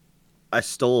 I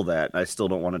stole that. I still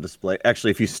don't want to display.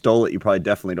 Actually, if you stole it, you probably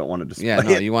definitely don't want to display. yeah,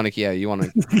 no, it. you want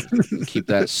to keep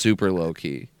that super low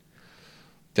key.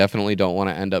 Definitely don't want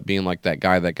to end up being like that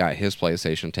guy that got his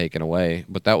PlayStation taken away,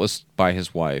 but that was by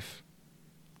his wife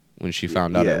when she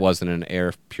found out it wasn't an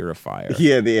air purifier.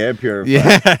 Yeah, the air purifier.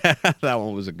 Yeah, that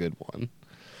one was a good one.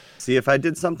 See, if I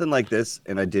did something like this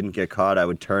and I didn't get caught, I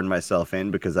would turn myself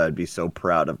in because I would be so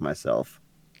proud of myself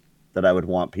that I would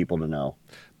want people to know.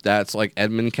 That's like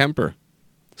Edmund Kemper,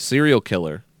 serial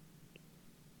killer.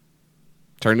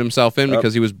 Turned himself in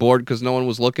because he was bored because no one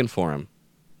was looking for him.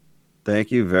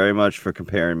 Thank you very much for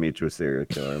comparing me to a serial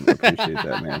killer. I appreciate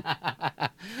that, man.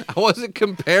 I wasn't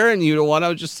comparing you to one. I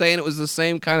was just saying it was the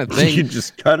same kind of thing. You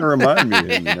just kind of remind me of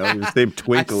him, you know? The same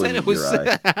twinkle in your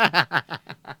eye.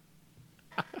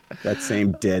 That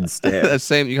same dead stare.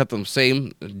 You got them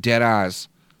same dead eyes.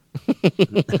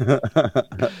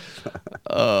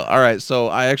 All right, so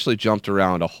I actually jumped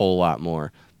around a whole lot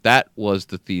more. That was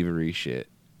the thievery shit.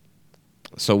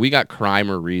 So we got crime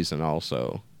or reason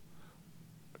also.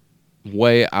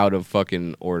 Way out of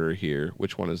fucking order here.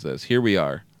 Which one is this? Here we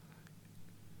are.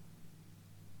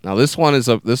 Now this one is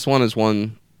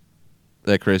one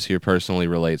that Chris here personally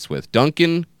relates with.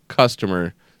 Dunkin'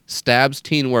 customer stabs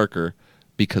teen worker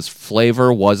because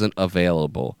flavor wasn't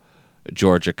available,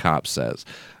 Georgia cop says.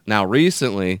 Now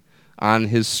recently on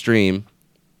his stream,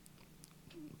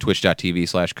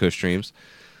 twitch.tv/kushstreams,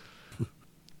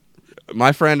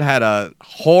 my friend had a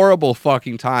horrible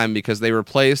fucking time because they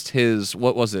replaced his,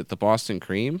 what was it, the Boston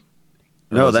cream?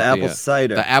 No, the apple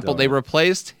cider. They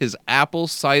replaced his apple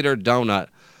cider donut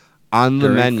on the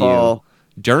menu.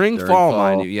 During fall,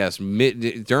 mind you, yes,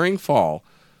 during fall.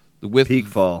 Peak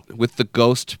fall. With the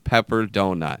ghost pepper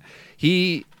donut.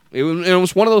 It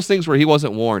was one of those things where he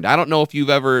wasn't warned. I don't know if you've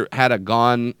ever had a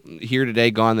gone here today,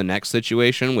 gone the next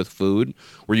situation with food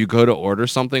where you go to order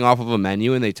something off of a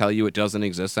menu and they tell you it doesn't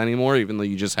exist anymore, even though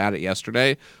you just had it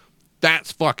yesterday.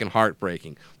 That's fucking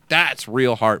heartbreaking. That's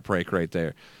real heartbreak right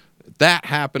there. That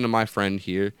happened to my friend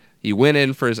here. He went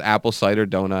in for his apple cider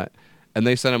donut and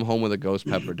they sent him home with a ghost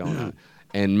pepper donut.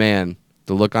 And man,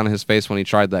 the look on his face when he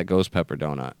tried that ghost pepper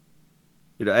donut.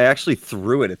 Dude, I actually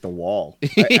threw it at the wall.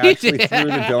 I actually threw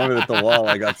the donut at the wall.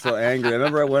 I got so angry. I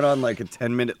remember I went on like a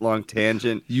 10-minute long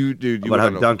tangent about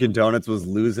how Dunkin' Donuts was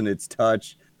losing its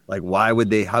touch. Like, why would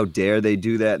they? How dare they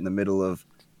do that in the middle of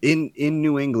in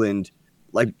New England?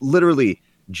 Like, literally,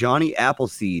 Johnny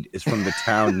Appleseed is from the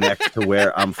town next to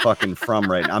where I'm fucking from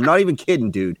right now. I'm not even kidding,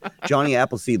 dude. Johnny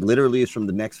Appleseed literally is from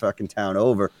the next fucking town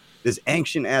over. There's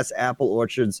ancient ass apple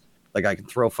orchards like I can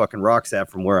throw fucking rocks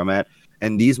at from where I'm at.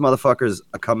 And these motherfuckers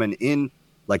are coming in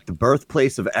like the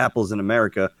birthplace of apples in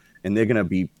America, and they're gonna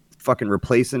be fucking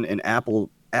replacing an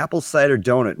apple cider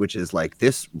donut, which is like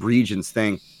this region's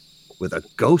thing, with a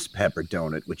ghost pepper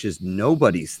donut, which is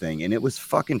nobody's thing. And it was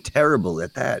fucking terrible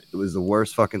at that. It was the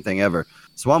worst fucking thing ever.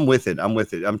 So I'm with it.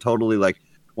 I'm totally like,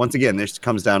 once again, this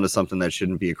comes down to something that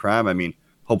shouldn't be a crime. I mean,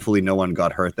 hopefully no one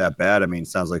got hurt that bad. I mean, it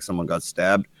sounds like someone got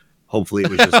stabbed. Hopefully it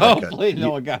was just like hopefully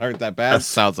no one got hurt that bad.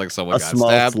 Sounds like someone got small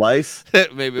stabbed. Slice.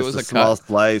 Maybe it was a small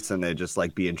slice, and they're just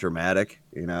like being dramatic,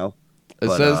 you know.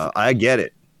 But I get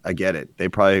it. They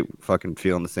probably fucking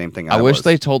feeling the same thing. I wish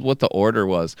they told what the order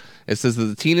was. It says that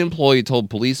the teen employee told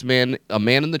policeman a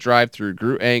man in the drive-thru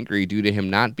grew angry due to him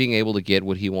not being able to get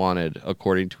what he wanted,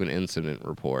 according to an incident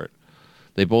report.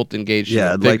 They both engaged.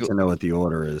 Yeah, I'd like to know what the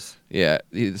order is. Yeah,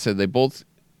 he said they both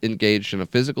engaged in a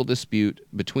physical dispute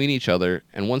between each other,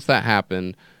 and once that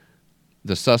happened,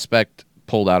 the suspect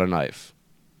pulled out a knife.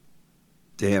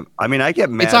 Damn. I mean, I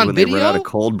get mad when they run out of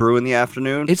cold brew in the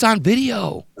afternoon. It's on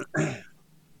video.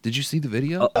 Did you see the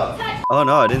video? Oh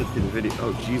no, I didn't see the video.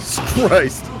 Oh, Jesus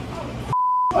Christ.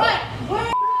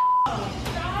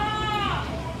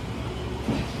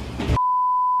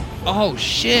 Oh,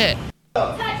 shit.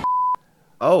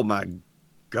 Oh, my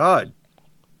God.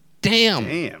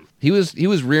 Damn. He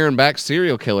was rearing back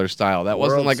serial killer style. That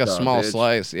wasn't World like a star, small bitch.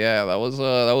 slice. Yeah, that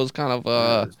was kind of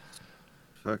That is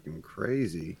fucking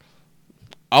crazy.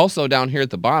 Also down here at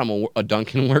the bottom, a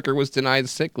Dunkin' worker was denied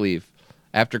sick leave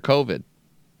after COVID.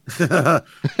 What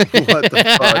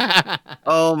the fuck?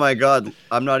 Oh my god,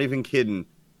 I'm not even kidding.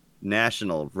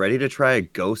 National, ready to try a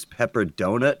ghost pepper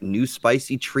donut? New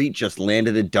spicy treat just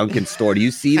landed at Dunkin' store. Do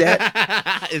you see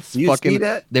that? It's You fucking. see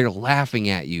that? They're laughing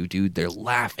at you, dude. They're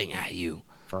laughing at you.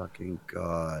 Fucking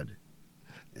god.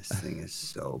 This thing is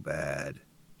so bad.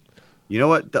 You know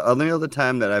what? The only other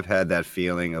time that I've had that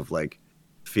feeling of like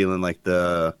feeling like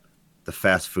the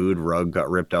fast food rug got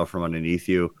ripped out from underneath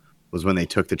you was when they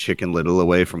took the Chicken Little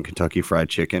away from Kentucky Fried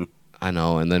Chicken. I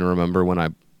know. And then remember when I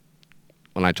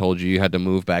told you had to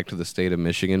move back to the state of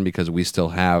Michigan because we still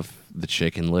have the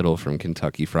Chicken Little from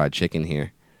Kentucky Fried Chicken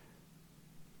here.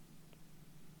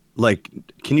 Like,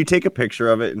 can you take a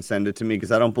picture of it and send it to me?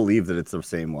 Because I don't believe that it's the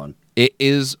same one. It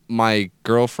is my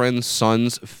girlfriend's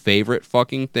son's favorite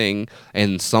fucking thing,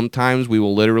 and sometimes we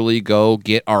will literally go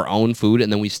get our own food,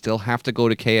 and then we still have to go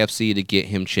to KFC to get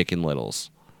him Chicken Littles.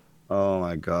 Oh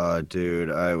my god, dude!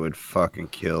 I would fucking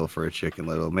kill for a Chicken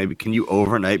Little. Maybe can you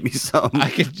overnight me some?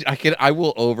 I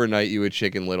will overnight you a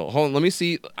Chicken Little. Hold on, let me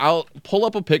see. I'll pull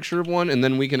up a picture of one, and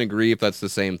then we can agree if that's the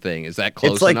same thing. Is that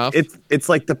close It's like enough? it's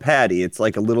like the patty. It's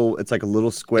like a little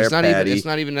square It's not patty. even. It's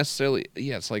not even necessarily.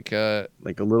 Yeah, it's like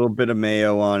like a little bit of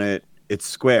mayo on it. It's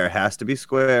square. It has to be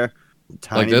square.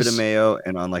 Tiny Like bit this? of mayo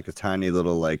and on like a tiny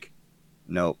little like.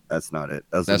 Nope, that's not it.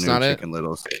 That's That's the new not it? Chicken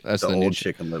Littles. That's the the new old chi-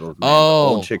 Chicken Littles. Man. Oh.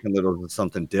 The old Chicken Littles is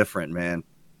something different, man.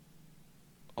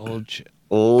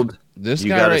 Old. This You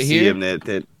guy gotta right see here. him.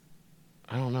 That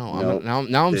I don't know. Nope.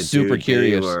 Now I'm super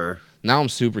curious. Now I'm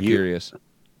super You- curious.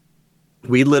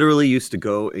 We literally used to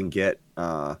go and get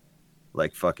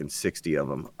like fucking 60 of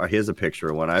them. Here's a picture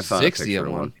of one. I found 60 a picture of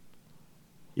of one. one.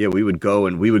 Yeah, we would go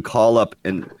and we would call up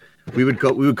and we would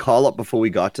call up before we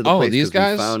got to the Oh, place. these 'cause we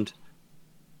guys? found.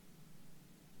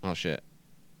 Oh shit.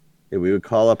 Yeah, we would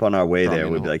call up on our way Probably there.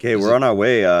 We'd be not. like, "Hey, Is we're it- on our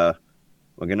way.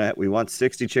 We want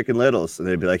 60 Chicken Littles." And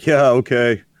they'd be like, "Yeah,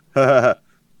 okay." And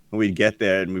we'd get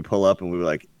there and we pull up and we were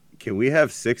like, "Can we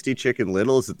have 60 Chicken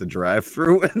Littles at the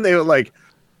drive-thru?" And they were like,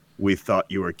 "We thought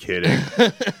you were kidding.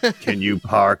 Can you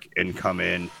park and come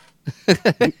in?"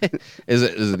 Is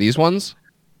it these ones?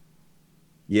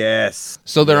 Yes.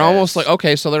 So they're almost Yes. like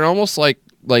okay. So they're almost like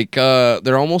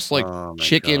they're almost like Oh my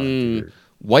chicken God, dude.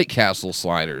 White Castle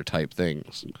slider type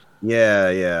things.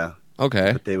 Yeah.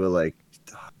 Okay. But they were like,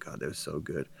 oh god, they were so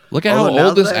good. Look at Although how now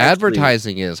old this that I actually-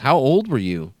 advertising is. How old were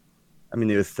you? I mean,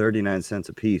 they were 39 cents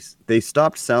a piece. They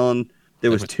stopped selling. There They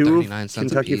was were two 39 cents a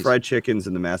Kentucky piece. Fried Chickens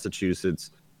in the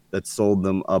Massachusetts that sold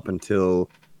them up until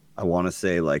I want to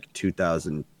say like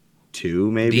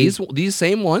 2002, maybe. These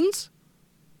same ones?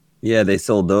 Yeah, they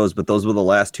sold those, but those were the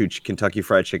last two Kentucky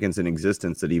Fried Chickens in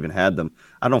existence that even had them.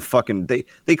 I don't fucking.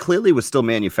 They clearly was still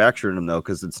manufacturing them though,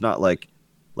 because it's not like.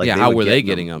 Yeah. they How were were they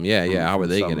getting getting them? Yeah. from- How were from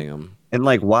they some- getting them? And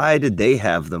like, why did they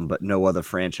have them, but no other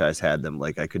franchise had them?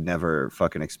 Like, I could never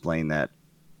fucking explain that.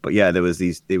 But yeah, there was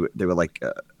these. They were like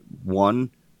one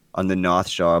on the North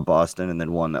Shore of Boston, and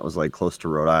then one that was like close to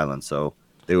Rhode Island. So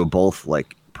they were both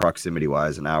like proximity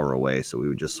wise an hour away. So we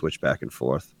would just switch back and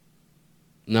forth.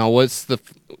 Now, what's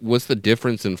the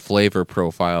difference in flavor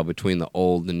profile between the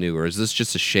old and new, or is this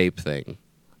just a shape thing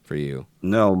for you?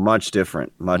 No, much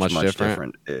different. Much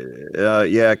different?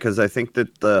 different. Yeah, because I think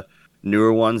that the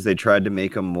newer ones they tried to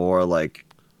make them more like,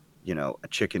 a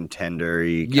chicken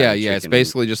tendery. Yeah. It's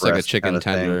basically just like a breast chicken kinda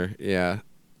thing. tender. Yeah.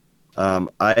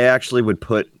 I actually would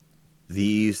put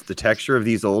the texture of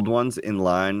these old ones in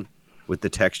line with the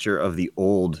texture of the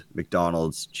old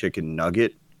McDonald's chicken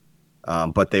nugget.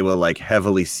 But they were like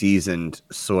heavily seasoned,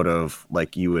 sort of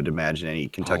like you would imagine any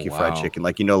Kentucky Fried wow. Chicken.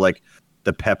 Like, like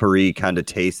the peppery kind of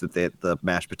taste that the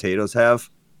mashed potatoes have.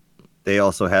 They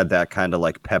also had that kind of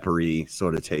like peppery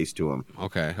sort of taste to them.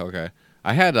 Okay.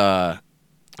 I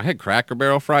had Cracker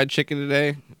Barrel fried chicken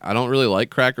today. I don't really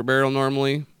like Cracker Barrel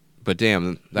normally, but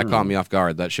damn, that caught me off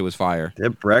guard. That shit was fire.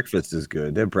 Their breakfast is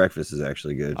good. Their breakfast is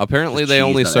actually good. Apparently Just they cheese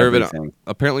only on serve everything. it.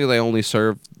 Apparently they only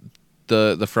serve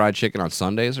the fried chicken on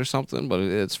Sundays or something. But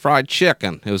it's fried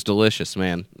chicken. It was delicious,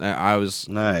 man. I was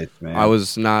Nice, man. I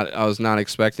was not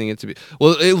expecting it to be.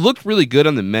 Well, it looked really good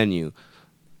on the menu,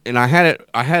 and I had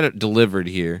it delivered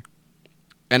here,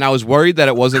 and I was worried that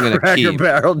it wasn't going to Cracker keep.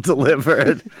 Barrel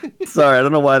delivered. Sorry, I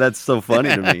don't know why that's so funny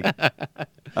to me.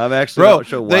 I'm actually Bro, not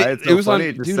sure why it's so it was funny.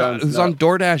 on just dude, sounds it was nuts. on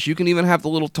DoorDash. You can even have the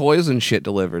little toys and shit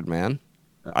delivered, man.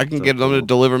 I can so get them to cool.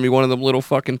 deliver me one of them little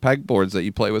fucking pegboards that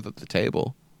you play with at the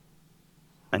table.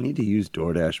 I need to use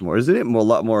DoorDash more. Isn't it a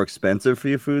lot more expensive for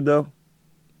your food though?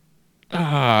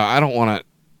 I don't want to.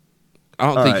 I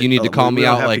don't All think right, you need to call we me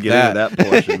don't out have like to get that. into that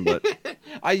portion, but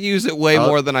I use it way I'll-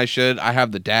 more than I should. I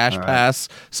have the Dash All right. Pass,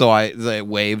 so it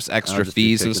waives extra just be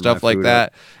fees and picking stuff my like food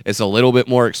that. It's a little bit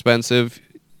more expensive,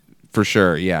 for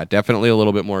sure. Yeah, definitely a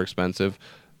little bit more expensive.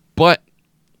 But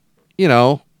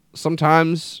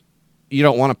sometimes you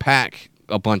don't want to pack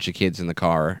a bunch of kids in the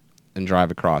car and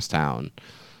drive across town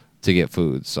to get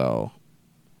food. So,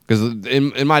 because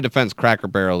in my defense, Cracker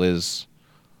Barrel is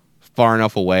far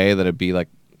enough away that it'd be like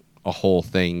a whole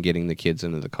thing getting the kids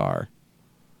into the car.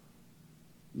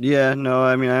 Yeah, no,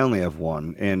 I mean, I only have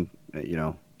one, and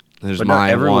There's but my not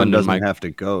everyone one and doesn't my. have to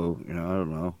go. I don't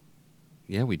know.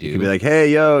 Yeah, we do. You could be like, hey,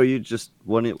 yo, you just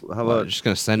want to? How What, about just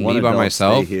gonna send one me by adult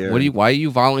myself? stay here? Why are you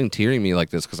volunteering me like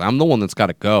this? Because I'm the one that's got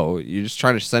to go. You're just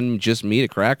trying to send just me to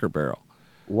Cracker Barrel.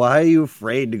 Why are you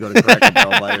afraid to go to Cracker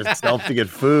Barrel by yourself to get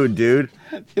food, dude?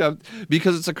 Yeah,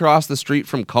 because it's across the street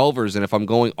from Culver's, and if I'm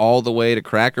going all the way to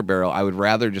Cracker Barrel, I would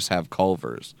rather just have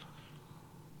Culver's.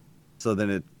 So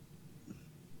then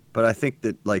but I think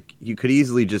that like you could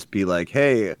easily just be like,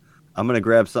 hey, I'm gonna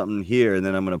grab something here, and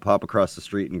then I'm gonna pop across the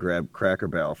street and grab Cracker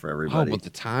Barrel for Oh, everybody. but the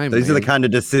time. These are the man. kind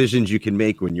of decisions you can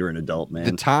make when you're an adult, The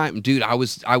man. time, dude. I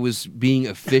was being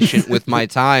efficient with my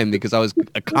time because I was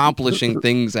accomplishing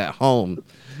things at home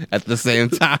at the same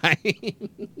time.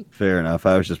 Fair enough.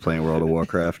 I was just playing World of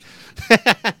Warcraft.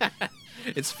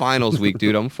 It's finals week,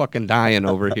 dude. I'm fucking dying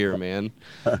over here, man.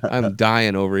 I'm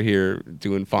dying over here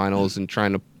doing finals and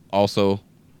trying to also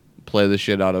play the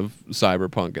shit out of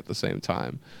Cyberpunk at the same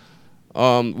time.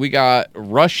 We got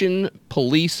Russian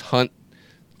police hunt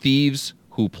thieves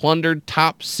who plundered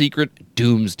top secret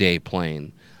doomsday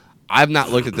plane. I've not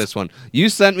looked at this one. You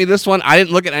sent me this one. I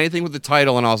didn't look at anything with the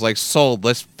title, and I was like, sold.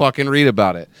 Let's fucking read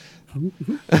about it.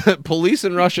 Police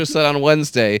in Russia said on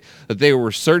Wednesday that they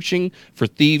were searching for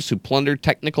thieves who plundered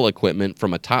technical equipment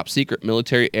from a top-secret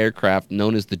military aircraft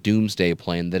known as the Doomsday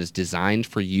Plane that is designed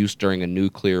for use during a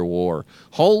nuclear war.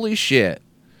 Holy shit.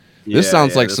 This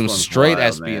sounds like this some one's straight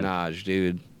wild, man. espionage,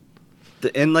 dude.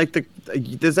 And like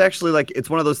there's actually like it's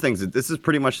one of those things that this is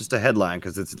pretty much just a headline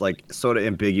because it's like sort of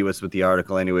ambiguous with the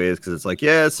article anyways because it's like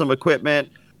some equipment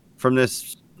from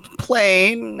this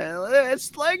plane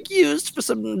it's like used for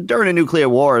some during a nuclear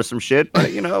war or some shit,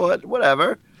 but you know what,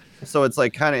 whatever. So it's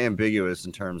like kind of ambiguous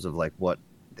in terms of like what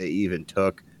they even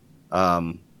took,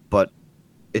 but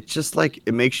it's just like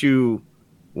it makes you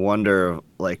wonder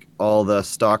like all the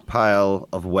stockpile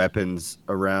of weapons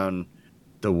around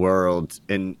the world,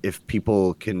 and if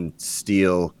people can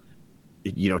steal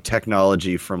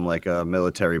technology from like a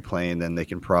military plane, then they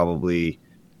can probably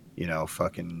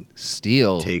fucking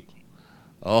Steal. take.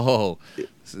 Oh,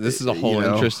 so this is a whole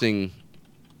know. interesting.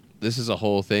 This is a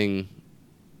whole thing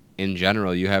in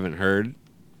general. You haven't heard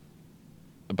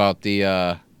about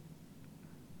the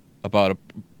about a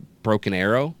broken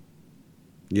arrow.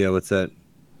 Yeah, what's that?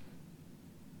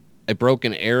 A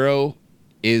broken arrow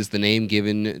is the name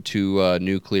given to a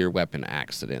nuclear weapon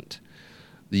accident.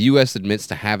 The U.S. admits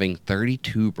to having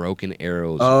 32 broken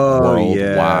arrows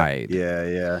worldwide.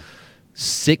 Yeah.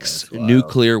 6 That's wild.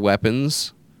 nuclear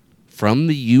weapons from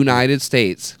the United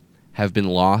States have been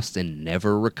lost and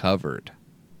never recovered.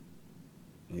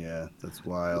 Yeah, that's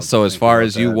wild. So as Think far about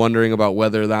as you that. wondering about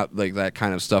whether that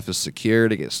kind of stuff is secure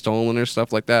to get stolen or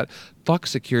stuff like that, fuck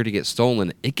secure to get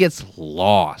stolen. It gets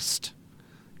lost.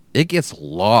 It gets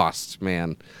lost,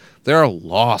 man. There are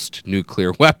lost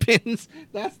nuclear weapons.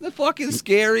 That's the fucking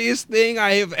scariest thing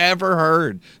I have ever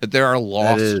heard. That there are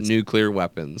lost nuclear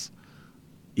weapons.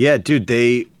 Yeah, dude,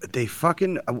 they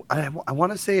fucking. I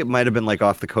want to say it might have been like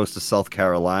off the coast of South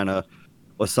Carolina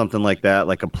or something like that.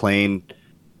 Like a plane,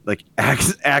 like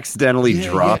accidentally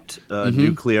dropped a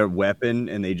nuclear weapon,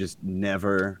 and they just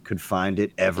never could find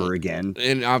it ever again.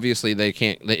 And obviously they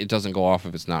can't. It doesn't go off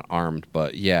if it's not armed.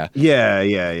 But yeah.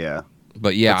 Yeah.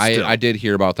 But yeah, But still. I did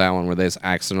hear about that one where they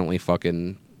accidentally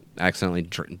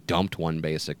dumped one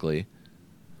basically.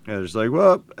 Yeah, they're just like,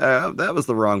 well, that was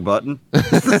the wrong button.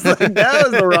 That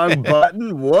was the wrong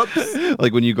button. Whoops.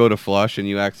 Like when you go to flush and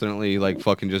you accidentally like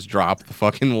fucking just drop the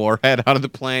fucking warhead out of the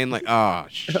plane. Like, oh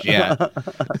shit.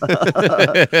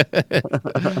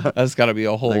 That's got to be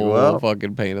a whole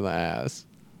fucking pain in the ass.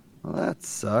 Well, that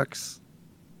sucks.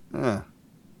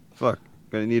 Fuck.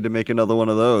 Gonna need to make another one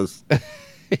of those.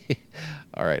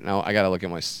 All right, now I gotta look at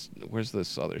my. Where's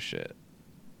this other shit?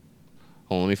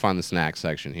 Hold on, let me find the snack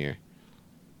section here.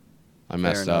 I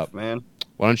messed Fair enough, up, man.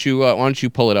 Why don't you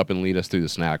pull it up and lead us through the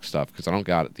snack stuff? Because I don't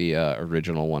got the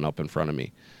original one up in front of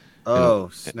me. Oh,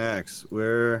 snacks.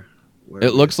 Where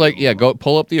It looks like go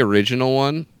pull up the original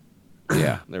one.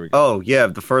 Yeah, there we go. Oh yeah,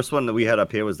 the first one that we had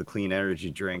up here was the clean energy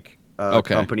drink.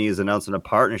 Okay. company is announcing a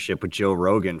partnership with Joe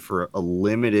Rogan for a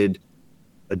limited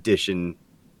edition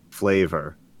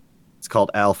flavor. It's called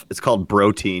It's called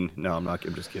Protein. No, I'm not.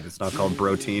 I'm just kidding. It's not called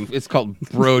Protein. It's called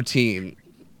Protein.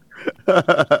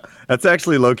 That's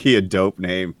actually low key a dope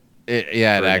name.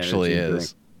 Yeah, it for an actually energy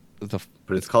is.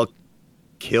 But it's called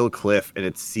Kill Cliff, and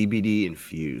it's CBD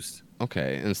infused.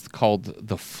 Okay, and it's called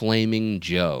the Flaming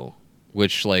Joe,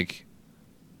 which, like,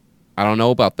 I don't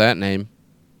know about that name.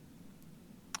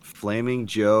 Flaming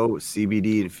Joe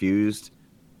CBD infused.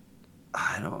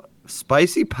 I don't.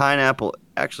 Spicy pineapple.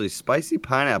 Actually, spicy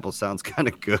pineapple sounds kind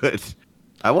of good.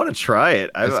 I want to try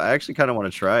it. I actually kind of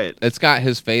want to try it. It's got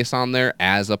his face on there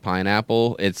as a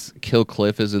pineapple. It's Kill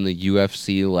Cliff is in the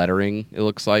UFC lettering, it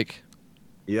looks like.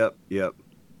 Yep.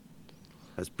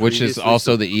 Which is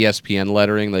also the ESPN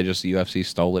lettering. They just UFC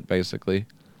stole it, basically.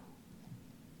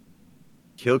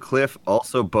 Kill Cliff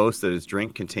also boasts that his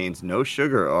drink contains no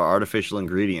sugar or artificial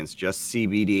ingredients, just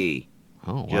CBD.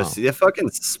 Oh, wow. They're fucking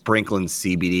sprinkling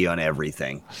CBD on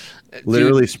everything.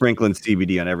 Literally sprinkling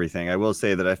CBD on everything. I will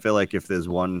say that I feel like if there's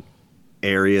one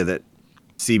area that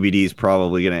CBD is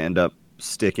probably going to end up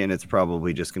sticking, it's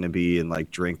probably just going to be in like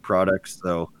drink products.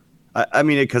 So, I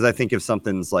mean, because I think if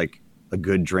something's like a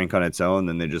good drink on its own,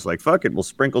 then they're just like, fuck it, we'll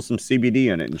sprinkle some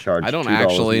CBD in it and charge. I don't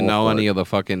actually know any of the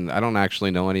I don't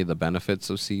actually know any of the benefits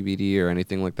of CBD or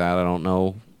anything like that. I don't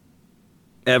know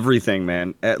everything,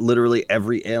 man. At literally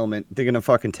every ailment, they're gonna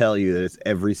fucking tell you that it's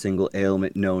every single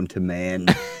ailment known to man.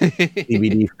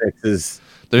 CBD fixes.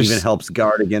 Even helps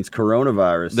guard against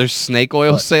coronavirus. There's snake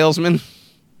oil salesmen.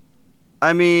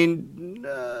 I mean,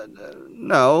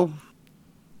 no.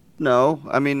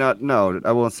 I mean, not no.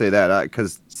 I won't say that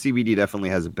because CBD definitely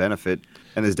has a benefit,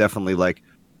 and there's definitely like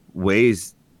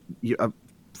ways,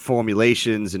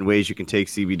 formulations and ways you can take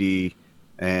CBD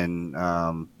and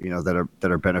that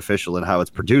are beneficial in how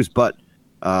it's produced. But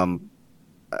I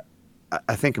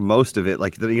think most of it,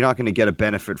 like, you're not going to get a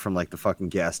benefit from like the fucking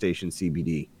gas station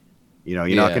CBD. You're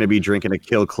not going to be drinking a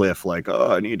Kill Cliff like,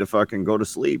 oh, I need to fucking go to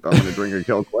sleep. I'm going to drink a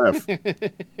Kill Cliff.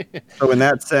 So in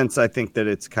that sense, I think that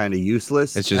it's kind of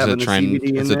useless. It's just a trend.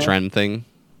 It's a trend thing.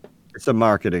 It's a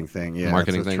marketing thing. Yeah,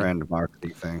 marketing thing. Trend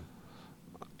marketing thing.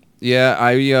 Yeah,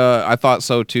 I thought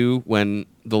so too. When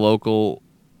the local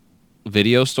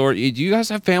video store, do you guys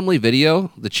have Family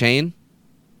Video, the chain?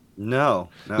 No,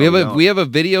 we have a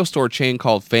video store chain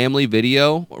called Family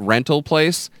Video rental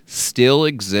place. Still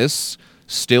exists.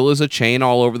 Still is a chain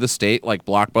all over the state, like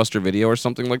Blockbuster Video or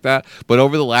something like that. But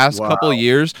over the last couple of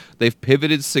years, they've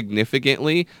pivoted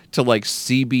significantly to like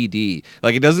CBD.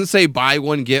 Like, it doesn't say buy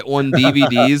one, get one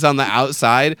DVDs on the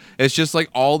outside. It's just like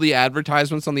all the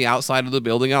advertisements on the outside of the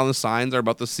building on the signs are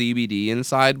about the CBD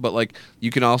inside. But like,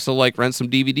 you can also like rent some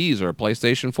DVDs or a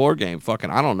PlayStation 4 game. Fucking,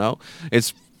 I don't know.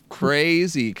 It's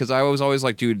crazy because I was always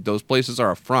like, dude, those places are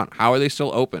a front. How are they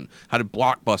still open? How did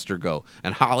Blockbuster go?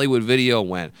 And Hollywood Video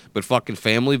went, but fucking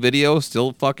Family Video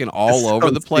still fucking all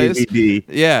over the place. CBD.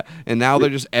 Yeah, and now they're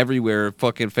just everywhere.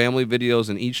 Fucking Family Videos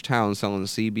in each town selling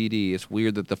CBD. It's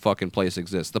weird that the fucking place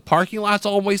exists. The parking lot's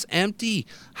always empty.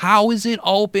 How is it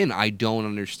open? I don't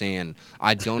understand.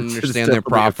 I don't understand their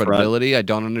profitability. I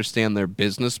don't understand their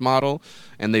business model.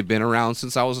 And they've been around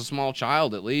since I was a small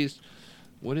child, at least.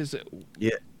 What is it?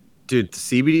 Yeah. Dude,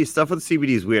 CBD stuff with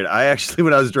CBD is weird. I actually,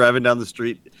 when I was driving down the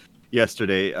street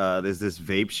yesterday, there's this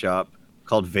vape shop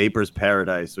called Vapor's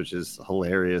Paradise, which is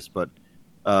hilarious. But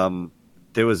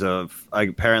there was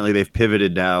apparently they've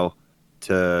pivoted now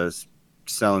to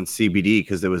selling CBD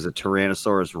because there was a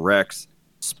Tyrannosaurus Rex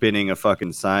spinning a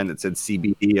fucking sign that said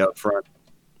CBD up front.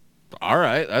 All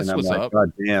right, that's what's up.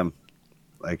 God damn.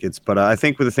 But I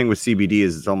think the thing with CBD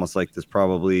is it's almost like there's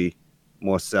probably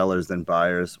more sellers than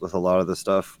buyers with a lot of the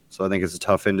stuff. So I think it's a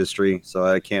tough industry. So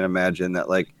I can't imagine that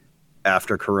like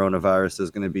after coronavirus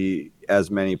there's going to be as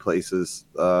many places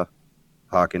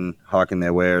hawking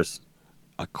their wares.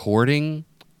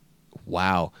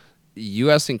 Wow.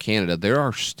 US and Canada, there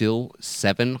are still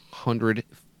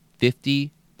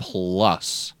 750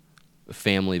 plus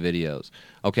Family Videos.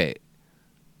 Okay.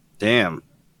 Damn.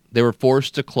 They were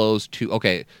forced to close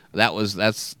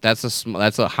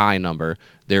that's a high number.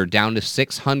 They're down to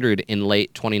 600 in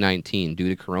late 2019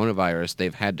 due to coronavirus.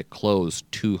 They've had to close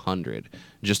 200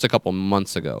 just a couple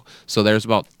months ago. So there's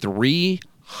about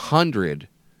 300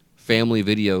 Family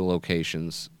Video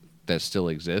locations that still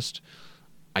exist.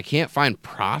 I can't find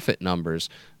profit numbers,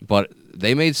 but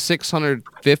they made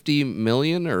 $650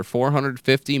 million or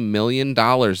 $450 million in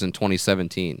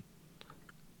 2017.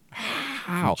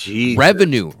 Wow. Jesus,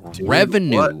 revenue.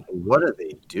 What are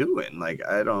they doing? Like,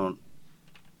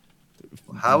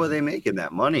 how are they making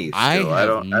that money? I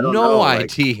have no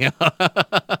idea.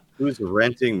 Who's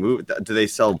renting movie? Do they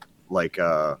sell like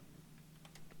adult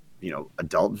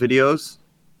videos?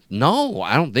 No,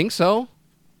 I don't think so.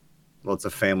 Well, it's a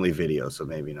family video, so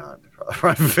maybe not.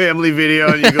 Family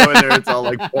video, and you go in there, it's all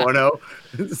like porno.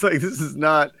 It's like this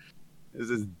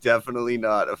is definitely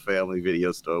not a family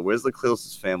video store. Where's the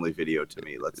closest family video to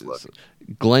me? Let's look.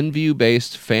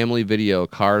 Glenview-based family video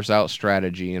carves out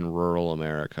strategy in rural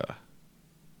America.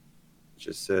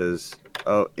 Just says,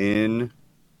 in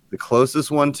the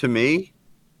closest one to me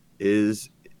is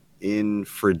in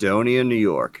Fredonia, New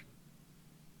York.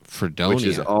 Fredonia, which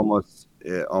is almost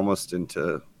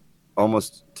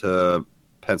to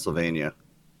Pennsylvania.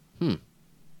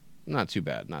 Not too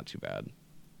bad. Not too bad.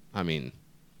 I mean,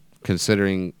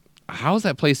 considering how does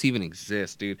that place even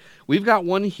exist, dude? We've got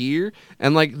one here,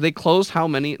 and like they closed so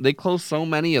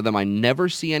many of them. I never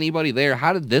see anybody there.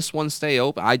 How did this one stay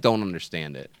open? I don't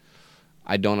understand it.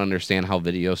 I don't understand how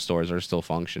video stores are still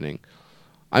functioning.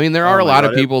 I mean, there are a lot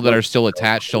of people that are still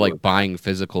attached to like buying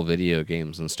physical video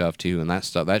games and stuff too, and that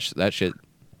stuff that shit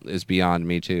is beyond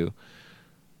me too.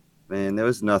 Man, there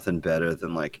was nothing better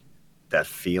than like that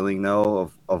feeling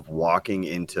though of walking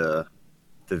into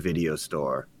the video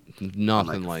store.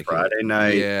 Nothing like Friday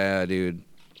night. Yeah, dude.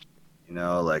 You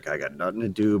know, like I got nothing to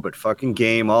do but fucking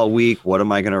game all week. What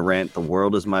am I gonna rent? The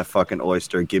world is my fucking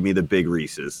oyster. Give me the big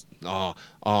Reese's.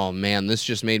 Oh man, this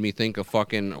just made me think of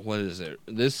fucking what is it?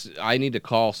 I need to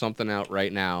call something out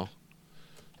right now,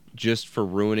 just for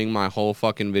ruining my whole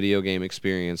fucking video game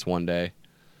experience one day.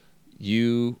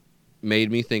 You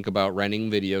made me think about renting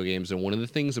video games, and one of the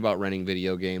things about renting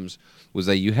video games was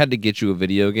that you had to get you a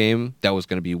video game that was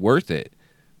going to be worth it,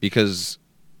 because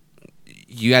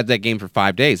you had that game for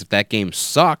 5 days. If that game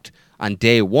sucked on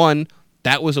day one,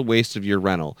 that was a waste of your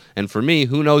rental. And for me,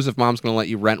 who knows if mom's going to let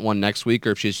you rent one next week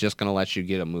or if she's just going to let you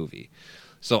get a movie.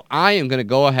 So I am going to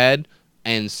go ahead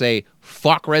and say,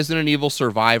 fuck Resident Evil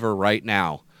Survivor right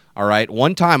now. All right?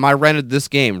 One time I rented this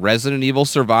game, Resident Evil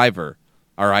Survivor.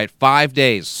 All right? 5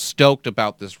 days, stoked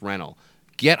about this rental.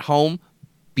 Get home,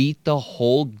 beat the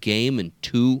whole game in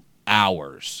 2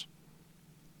 hours.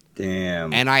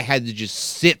 Damn. And I had to just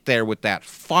sit there with that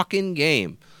fucking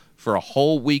game for a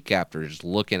whole week after, just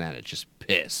looking at it, just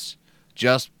pissed.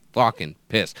 Just fucking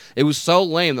pissed. It was so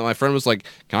lame that my friend was like,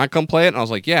 can I come play it? And I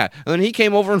was like, yeah. And then he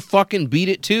came over and fucking beat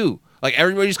it too. Like,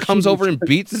 everybody just comes over and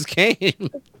beats this game.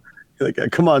 Like,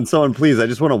 come on, someone, please. I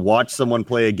just want to watch someone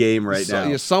play a game right now.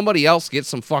 Yeah, somebody else get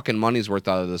some fucking money's worth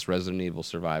out of this Resident Evil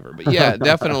Survivor. But yeah,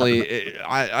 definitely,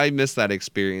 I miss that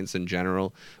experience in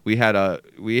general. We had a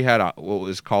what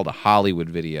was called a Hollywood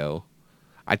Video.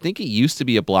 I think it used to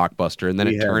be a Blockbuster, and then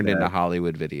it turned into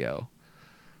Hollywood Video.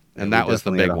 And that was the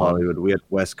big one. Hollywood. We had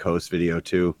West Coast Video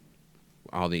too.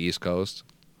 On the East Coast.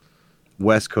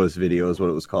 West Coast Video is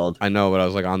what it was called. I know, but I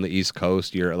was like on the East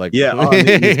Coast. You're like, yeah, on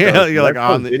the East Coast. You're like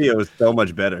on the video was so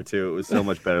much better too. It was so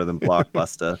much better than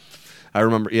Blockbuster. I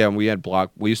remember, yeah, we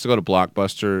used to go to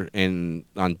Blockbuster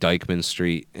on Dykeman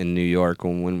Street in New York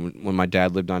when my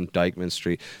dad lived on Dykeman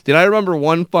Street. Did I remember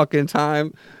one fucking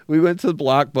time we went to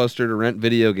Blockbuster to rent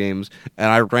video games,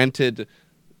 and I rented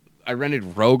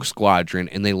Rogue Squadron,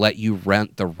 and they let you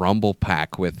rent the Rumble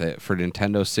Pack with it for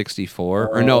Nintendo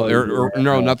 64.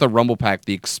 No, not the Rumble Pack,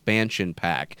 the expansion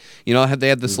pack. You know, they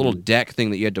had this little deck thing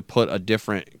that you had to put a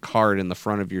different card in the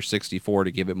front of your 64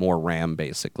 to give it more RAM,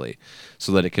 basically,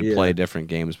 so that it could play different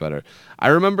games better. I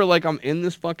remember, like, I'm in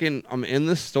this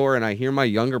store, and I hear my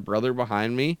younger brother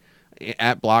behind me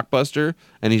at Blockbuster,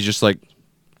 and he's just like,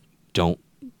 don't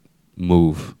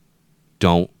move.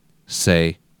 Don't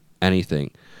say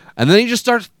anything. And then he just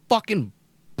starts fucking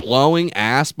blowing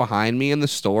ass behind me in the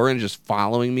store and just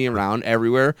following me around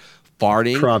everywhere,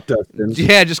 farting. Crop dusting.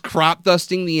 Yeah, just crop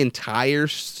dusting the entire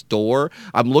store.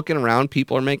 I'm looking around.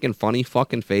 People are making funny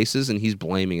fucking faces, and he's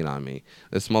blaming it on me.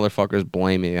 This motherfucker's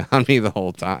blaming it on me the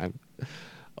whole time.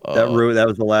 That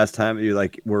was the last time you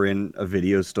were in a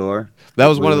video store. That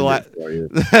was one of the last.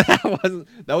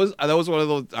 that was one of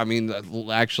those. I mean,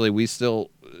 actually,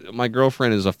 my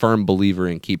girlfriend is a firm believer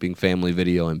in keeping family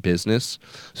video in business.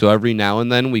 So every now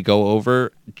and then we go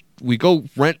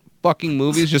rent fucking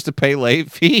movies just to pay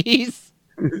late fees.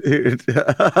 Dude.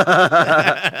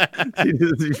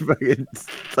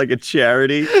 It's like a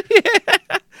charity.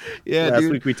 Yeah, Last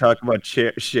week we talked about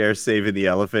Cher saving the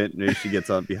elephant, and she gets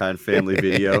on behind family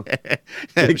video.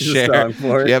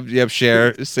 Yep.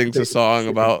 Cher sings a song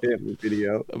about family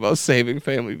video, about saving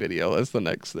family video. That's the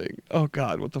next thing. Oh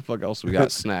God, what the fuck else we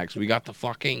got? Snacks. We got the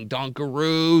fucking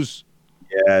Dunkaroos.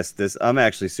 Yes, I'm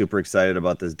actually super excited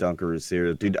about this Dunkaroos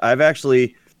cereal, dude.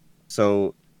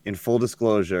 So in full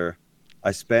disclosure,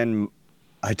 I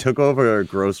took over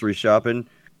grocery shopping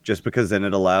just because then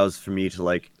it allows for me to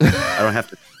like I don't have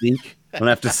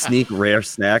to sneak rare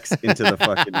snacks into the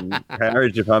fucking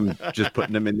carriage if I'm just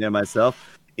putting them in there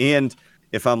myself. And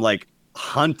if I'm like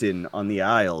hunting on the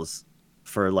aisles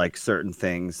for like certain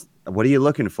things, what are you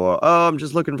looking for? Oh, I'm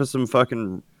just looking for some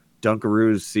fucking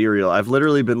Dunkaroos cereal. I've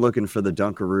literally been looking for the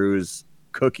Dunkaroos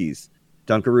cookies.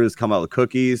 Dunkaroos come out with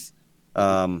cookies.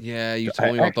 Yeah, you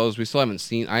told me about those. I still haven't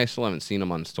seen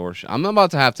them on store. I'm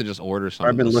about to have to just order some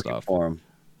I've been of this looking stuff. for them.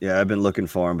 Yeah, I've been looking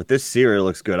for them, but this cereal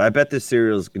looks good. I bet this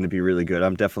cereal is going to be really good.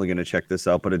 I'm definitely going to check this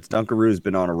out. But it's Dunkaroos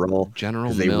been on a roll General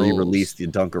because they Mills. re-released the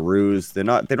Dunkaroos.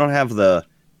 They don't have the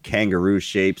kangaroo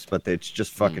shapes, but it's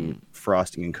just fucking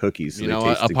frosting and cookies. So You they know,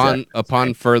 taste upon exactly the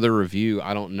same. further review,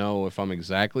 I don't know if I'm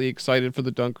exactly excited for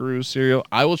the Dunkaroos cereal.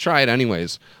 I will try it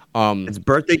anyways. It's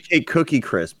birthday cake cookie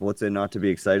crisp. What's it not to be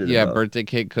excited Yeah, about? birthday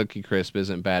cake cookie crisp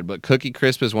isn't bad, but cookie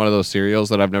crisp is one of those cereals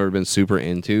that I've never been super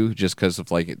into, just because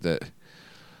of like the.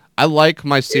 I like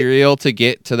my cereal to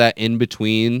get to that in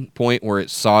between point where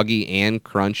it's soggy and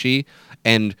crunchy,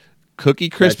 and Cookie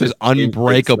Crisp is just instant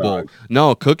unbreakable. sog.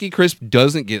 No, Cookie Crisp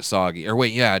doesn't get soggy. Or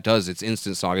wait, yeah, it does. It's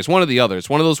instant soggy. It's one or the other. It's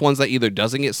one of those ones that either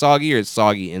doesn't get soggy or it's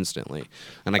soggy instantly,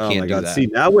 and I Oh can't my do god! that. See,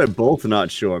 now we're both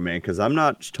not sure, man, because I'm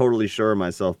not totally sure of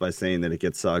myself by saying that it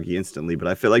gets soggy instantly. But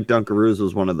I feel like Dunkaroos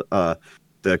was one of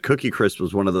the Cookie Crisp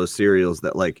was one of those cereals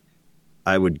that like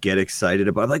I would get excited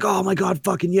about. Like, oh my god,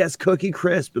 fucking yes, Cookie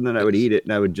Crisp, and then I would eat it,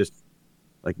 and I would just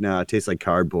like, nah, it tastes like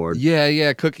cardboard.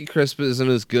 Yeah. Cookie Crisp isn't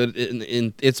as good.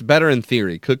 It's better in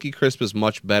theory. Cookie Crisp is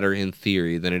much better in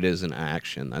theory than it is in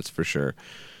action. That's for sure.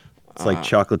 It's like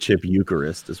chocolate chip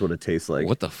Eucharist is what it tastes like.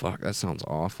 What the fuck? That sounds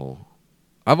awful.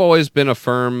 I've always been a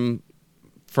firm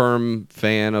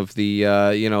fan of the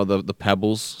the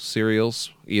Pebbles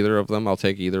cereals. Either of them, I'll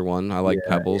take either one. I like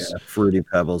Pebbles. Yeah, Fruity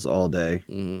Pebbles all day.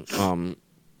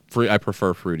 I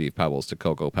prefer Fruity Pebbles to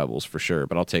Cocoa Pebbles for sure,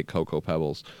 but I'll take Cocoa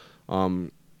Pebbles.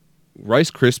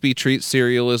 Rice Krispie Treat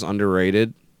cereal is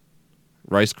underrated.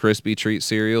 Rice Krispie Treat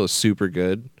cereal is super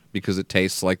good because it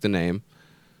tastes like the name.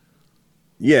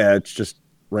 Yeah, it's just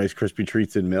Rice Krispie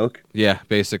treats in milk. Yeah,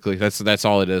 basically that's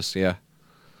all it is. Yeah,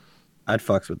 I'd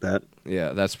fucks with that.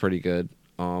 yeah, that's pretty good.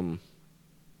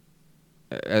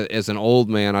 As an old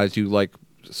man, I do like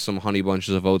some Honey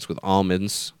Bunches of Oats with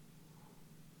almonds.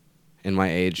 In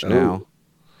my age now.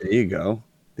 There you go.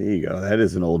 That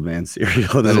is an old man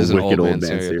cereal. That is a an wicked old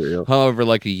man cereal. However,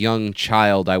 like a young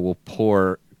child, I will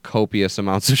pour copious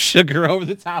amounts of sugar over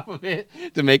the top of it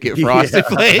to make it Frosted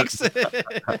Flakes.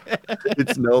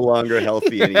 It's no longer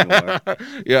healthy anymore.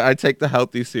 Yeah, I take the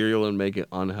healthy cereal and make it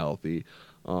unhealthy.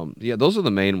 Yeah, those are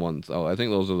the main ones. Oh, I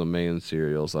think those are the main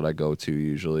cereals that I go to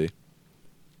usually.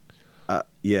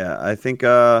 Yeah, I think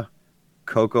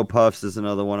Cocoa Puffs is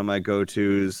another one of my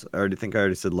go-tos. I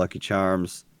already said Lucky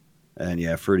Charms. And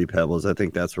yeah, Fruity Pebbles. I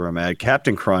think that's where I'm at.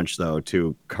 Captain Crunch, though,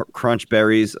 too. Crunch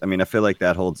Berries. I mean, I feel like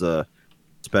that holds a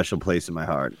special place in my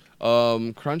heart.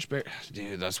 Crunch Berry,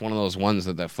 dude, that's one of those ones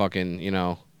that fucking,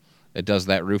 it does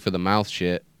that roof of the mouth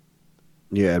shit.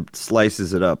 Yeah, it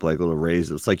slices it up like little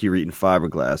raisins. It's like you're eating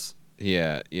fiberglass.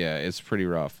 Yeah, it's pretty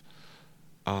rough.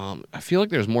 I feel like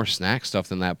there's more snack stuff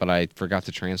than that, but I forgot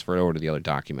to transfer it over to the other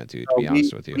document, dude, to be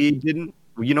honest with you. We didn't.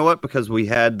 You know what? Because we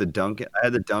had the Dunkin'. I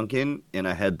had the Dunkin', and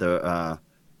I had the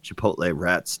Chipotle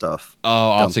rat stuff. Oh,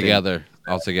 all together.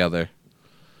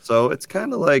 So it's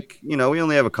kind of like, we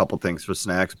only have a couple things for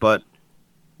snacks, but,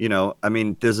 I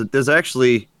mean, there's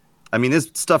actually,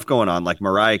 there's stuff going on. Like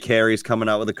Mariah Carey's coming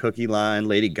out with a cookie line.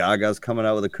 Lady Gaga's coming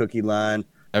out with a cookie line.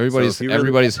 Everybody's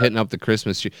hitting up the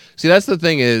Christmas tree. See, that's the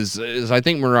thing is I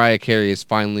think Mariah Carey is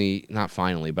not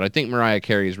finally, but I think Mariah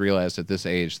Carey has realized at this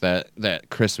age that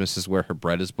Christmas is where her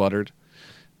bread is buttered.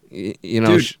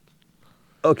 Dude,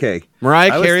 okay.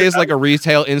 Mariah Carey is like a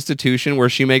retail institution where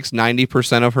she makes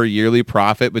 90% of her yearly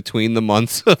profit between the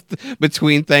months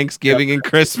between Thanksgiving and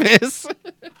Christmas.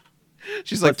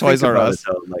 She's like Toys R Us.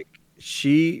 Like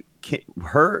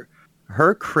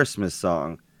her Christmas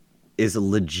song is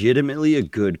legitimately a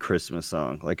good Christmas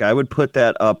song. Like I would put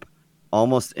that up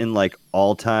almost in like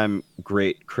all-time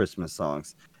great Christmas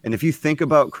songs. And if you think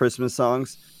about Christmas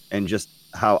songs and just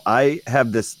how I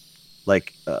have this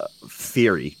like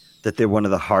theory that they're one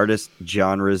of the hardest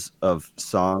genres of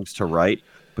songs to write,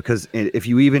 because if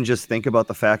you even just think about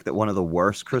the fact that one of the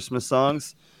worst Christmas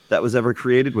songs that was ever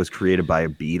created was created by a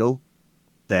Beatle,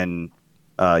 then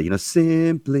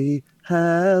simply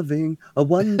having a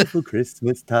wonderful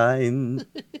Christmas time.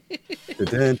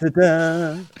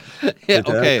 Da-da-da-da.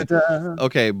 Yeah,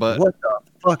 okay, but what the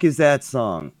fuck is that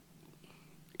song?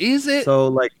 Is it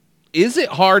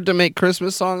hard to make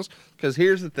Christmas songs? Because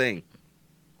here's the thing.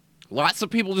 Lots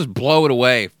of people just blow it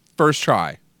away first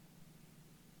try.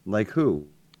 Like who?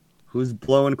 Who's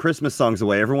blowing Christmas songs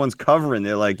away? Everyone's covering.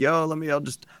 They're like, yo, how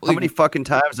many fucking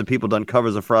times have people done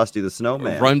covers of Frosty the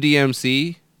Snowman? Run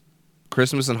DMC,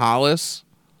 Christmas in Hollis.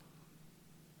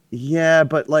 Yeah,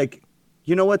 but like,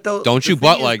 you know what though? Don't you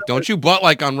butt like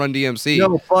on Run DMC.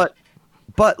 No,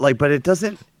 but it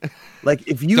doesn't, like,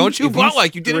 if you don't you if butt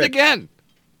like you did it again.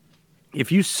 If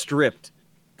you stripped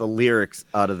the lyrics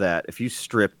out of that, if you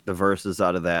stripped the verses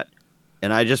out of that,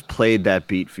 and I just played that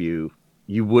beat for you,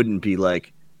 you wouldn't be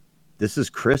like, this is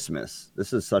Christmas.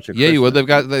 This is such a yeah. Christmas. You would.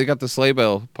 They got the sleigh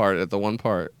bell part at the one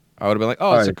part. I would have been like,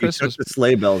 oh, it's a Christmas. Took the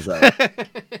sleigh bells out.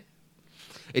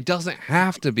 It doesn't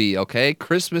have to be, okay?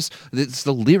 Christmas, it's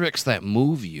the lyrics that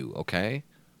move you, okay?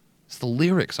 It's the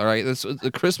lyrics, all right?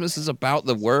 The Christmas is about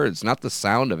the words, not the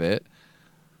sound of it.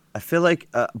 I feel like,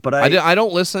 but I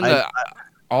don't listen to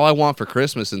All I Want for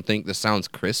Christmas and think this sounds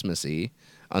Christmassy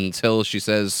until she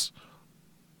says,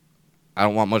 I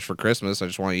don't want much for Christmas, I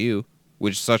just want you,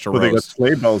 which is such a roast. They got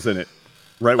sleigh bells in it,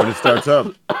 right when it starts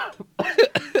up.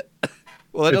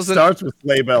 Well, it starts with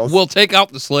sleigh bells. We'll take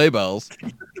out the sleigh bells.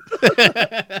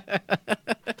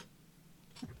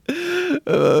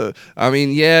 I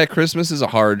mean, yeah, Christmas is a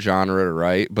hard genre to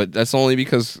write, but that's only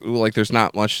because like there's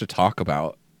not much to talk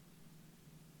about.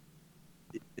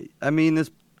 I mean,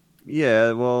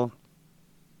 well,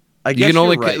 I guess you can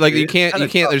only right. like you can't.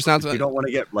 There's not. You don't want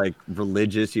to get like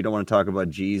religious. You don't want to talk about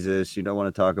Jesus. You don't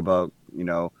want to talk about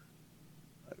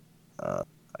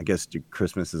I guess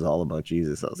Christmas is all about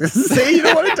Jesus. I was going to say, you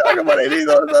don't want to talk about any of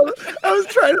those. I was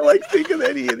trying to like think of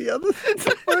any of the other things.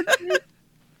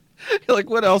 You're like,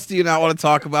 what else do you not want to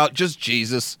talk about? Just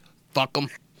Jesus. Fuck them.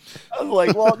 I was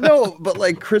like, well, no, but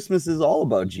like Christmas is all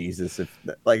about Jesus.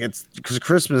 It's because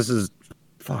Christmas is,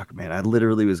 fuck, man. I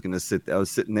literally was going to I was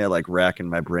sitting there like racking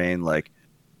my brain, like,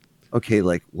 okay,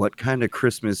 like what kind of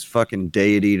Christmas fucking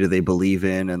deity do they believe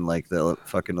in? And like the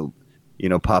fucking,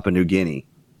 Papua New Guinea.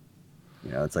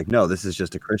 It's like, no, this is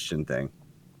just a Christian thing.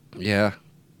 Yeah.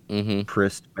 Mm-hmm.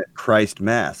 Christ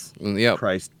Mass. Yeah.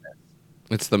 Christ Mass.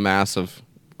 It's the Mass of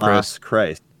Christ.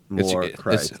 Christ.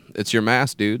 Christ. It's your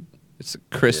Mass, dude. It's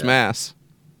Chris Mass.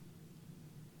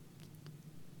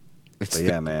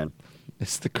 Man.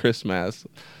 It's the Chris Mass.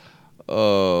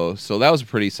 Oh, so that was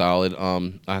pretty solid.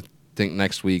 I think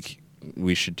next week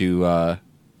we should do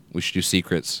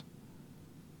secrets.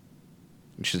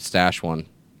 We should stash one.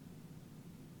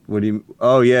 What do you?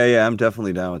 Oh yeah, I'm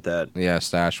definitely down with that. Yeah,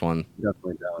 stash one.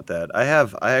 Definitely down with that.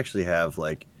 I actually have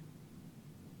like,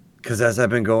 because as I've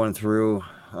been going through,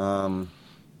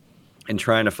 and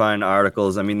trying to find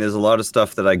articles. I mean, there's a lot of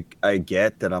stuff that I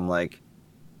get that I'm like,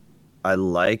 I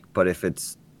like, but if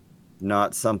it's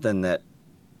not something that,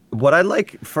 what I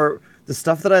like for the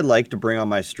stuff that I like to bring on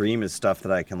my stream is stuff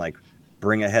that I can like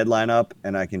bring a headline up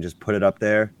and I can just put it up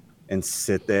there and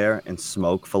sit there and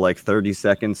smoke for like 30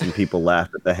 seconds and people laugh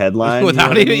at the headline.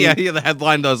 Without even, yeah, the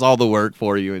headline does all the work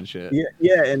for you and shit.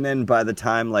 Yeah, and then by the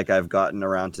time like I've gotten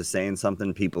around to saying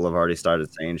something, people have already started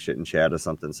saying shit in chat or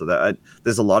something. So that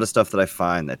there's a lot of stuff that I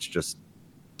find that just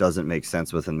doesn't make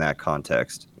sense within that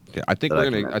context. Yeah, I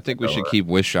think we should keep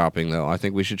wish shopping though. I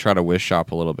think we should try to wish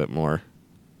shop a little bit more.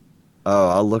 Oh,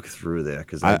 I'll look through there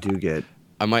because I do get.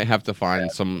 I might have to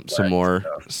find some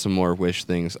more wish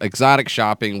things. Exotic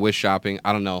shopping, wish shopping.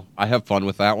 I don't know. I have fun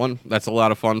with that one. That's a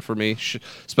lot of fun for me,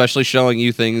 especially showing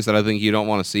you things that I think you don't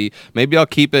want to see. Maybe I'll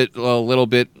keep it a little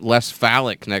bit less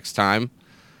phallic next time.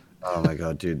 Oh my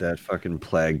god, dude, that fucking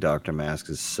Plague Doctor mask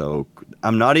is so.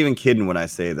 I'm not even kidding when I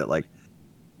say that. Like,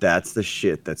 that's the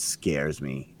shit that scares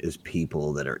me is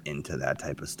people that are into that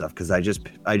type of stuff. Because I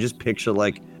just picture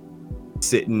like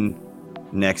sitting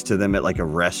next to them at like a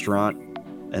restaurant.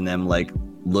 And them like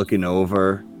looking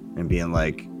over and being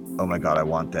like, oh my god, I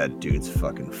want that dude's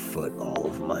fucking foot all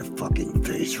over my fucking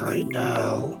face right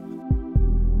now.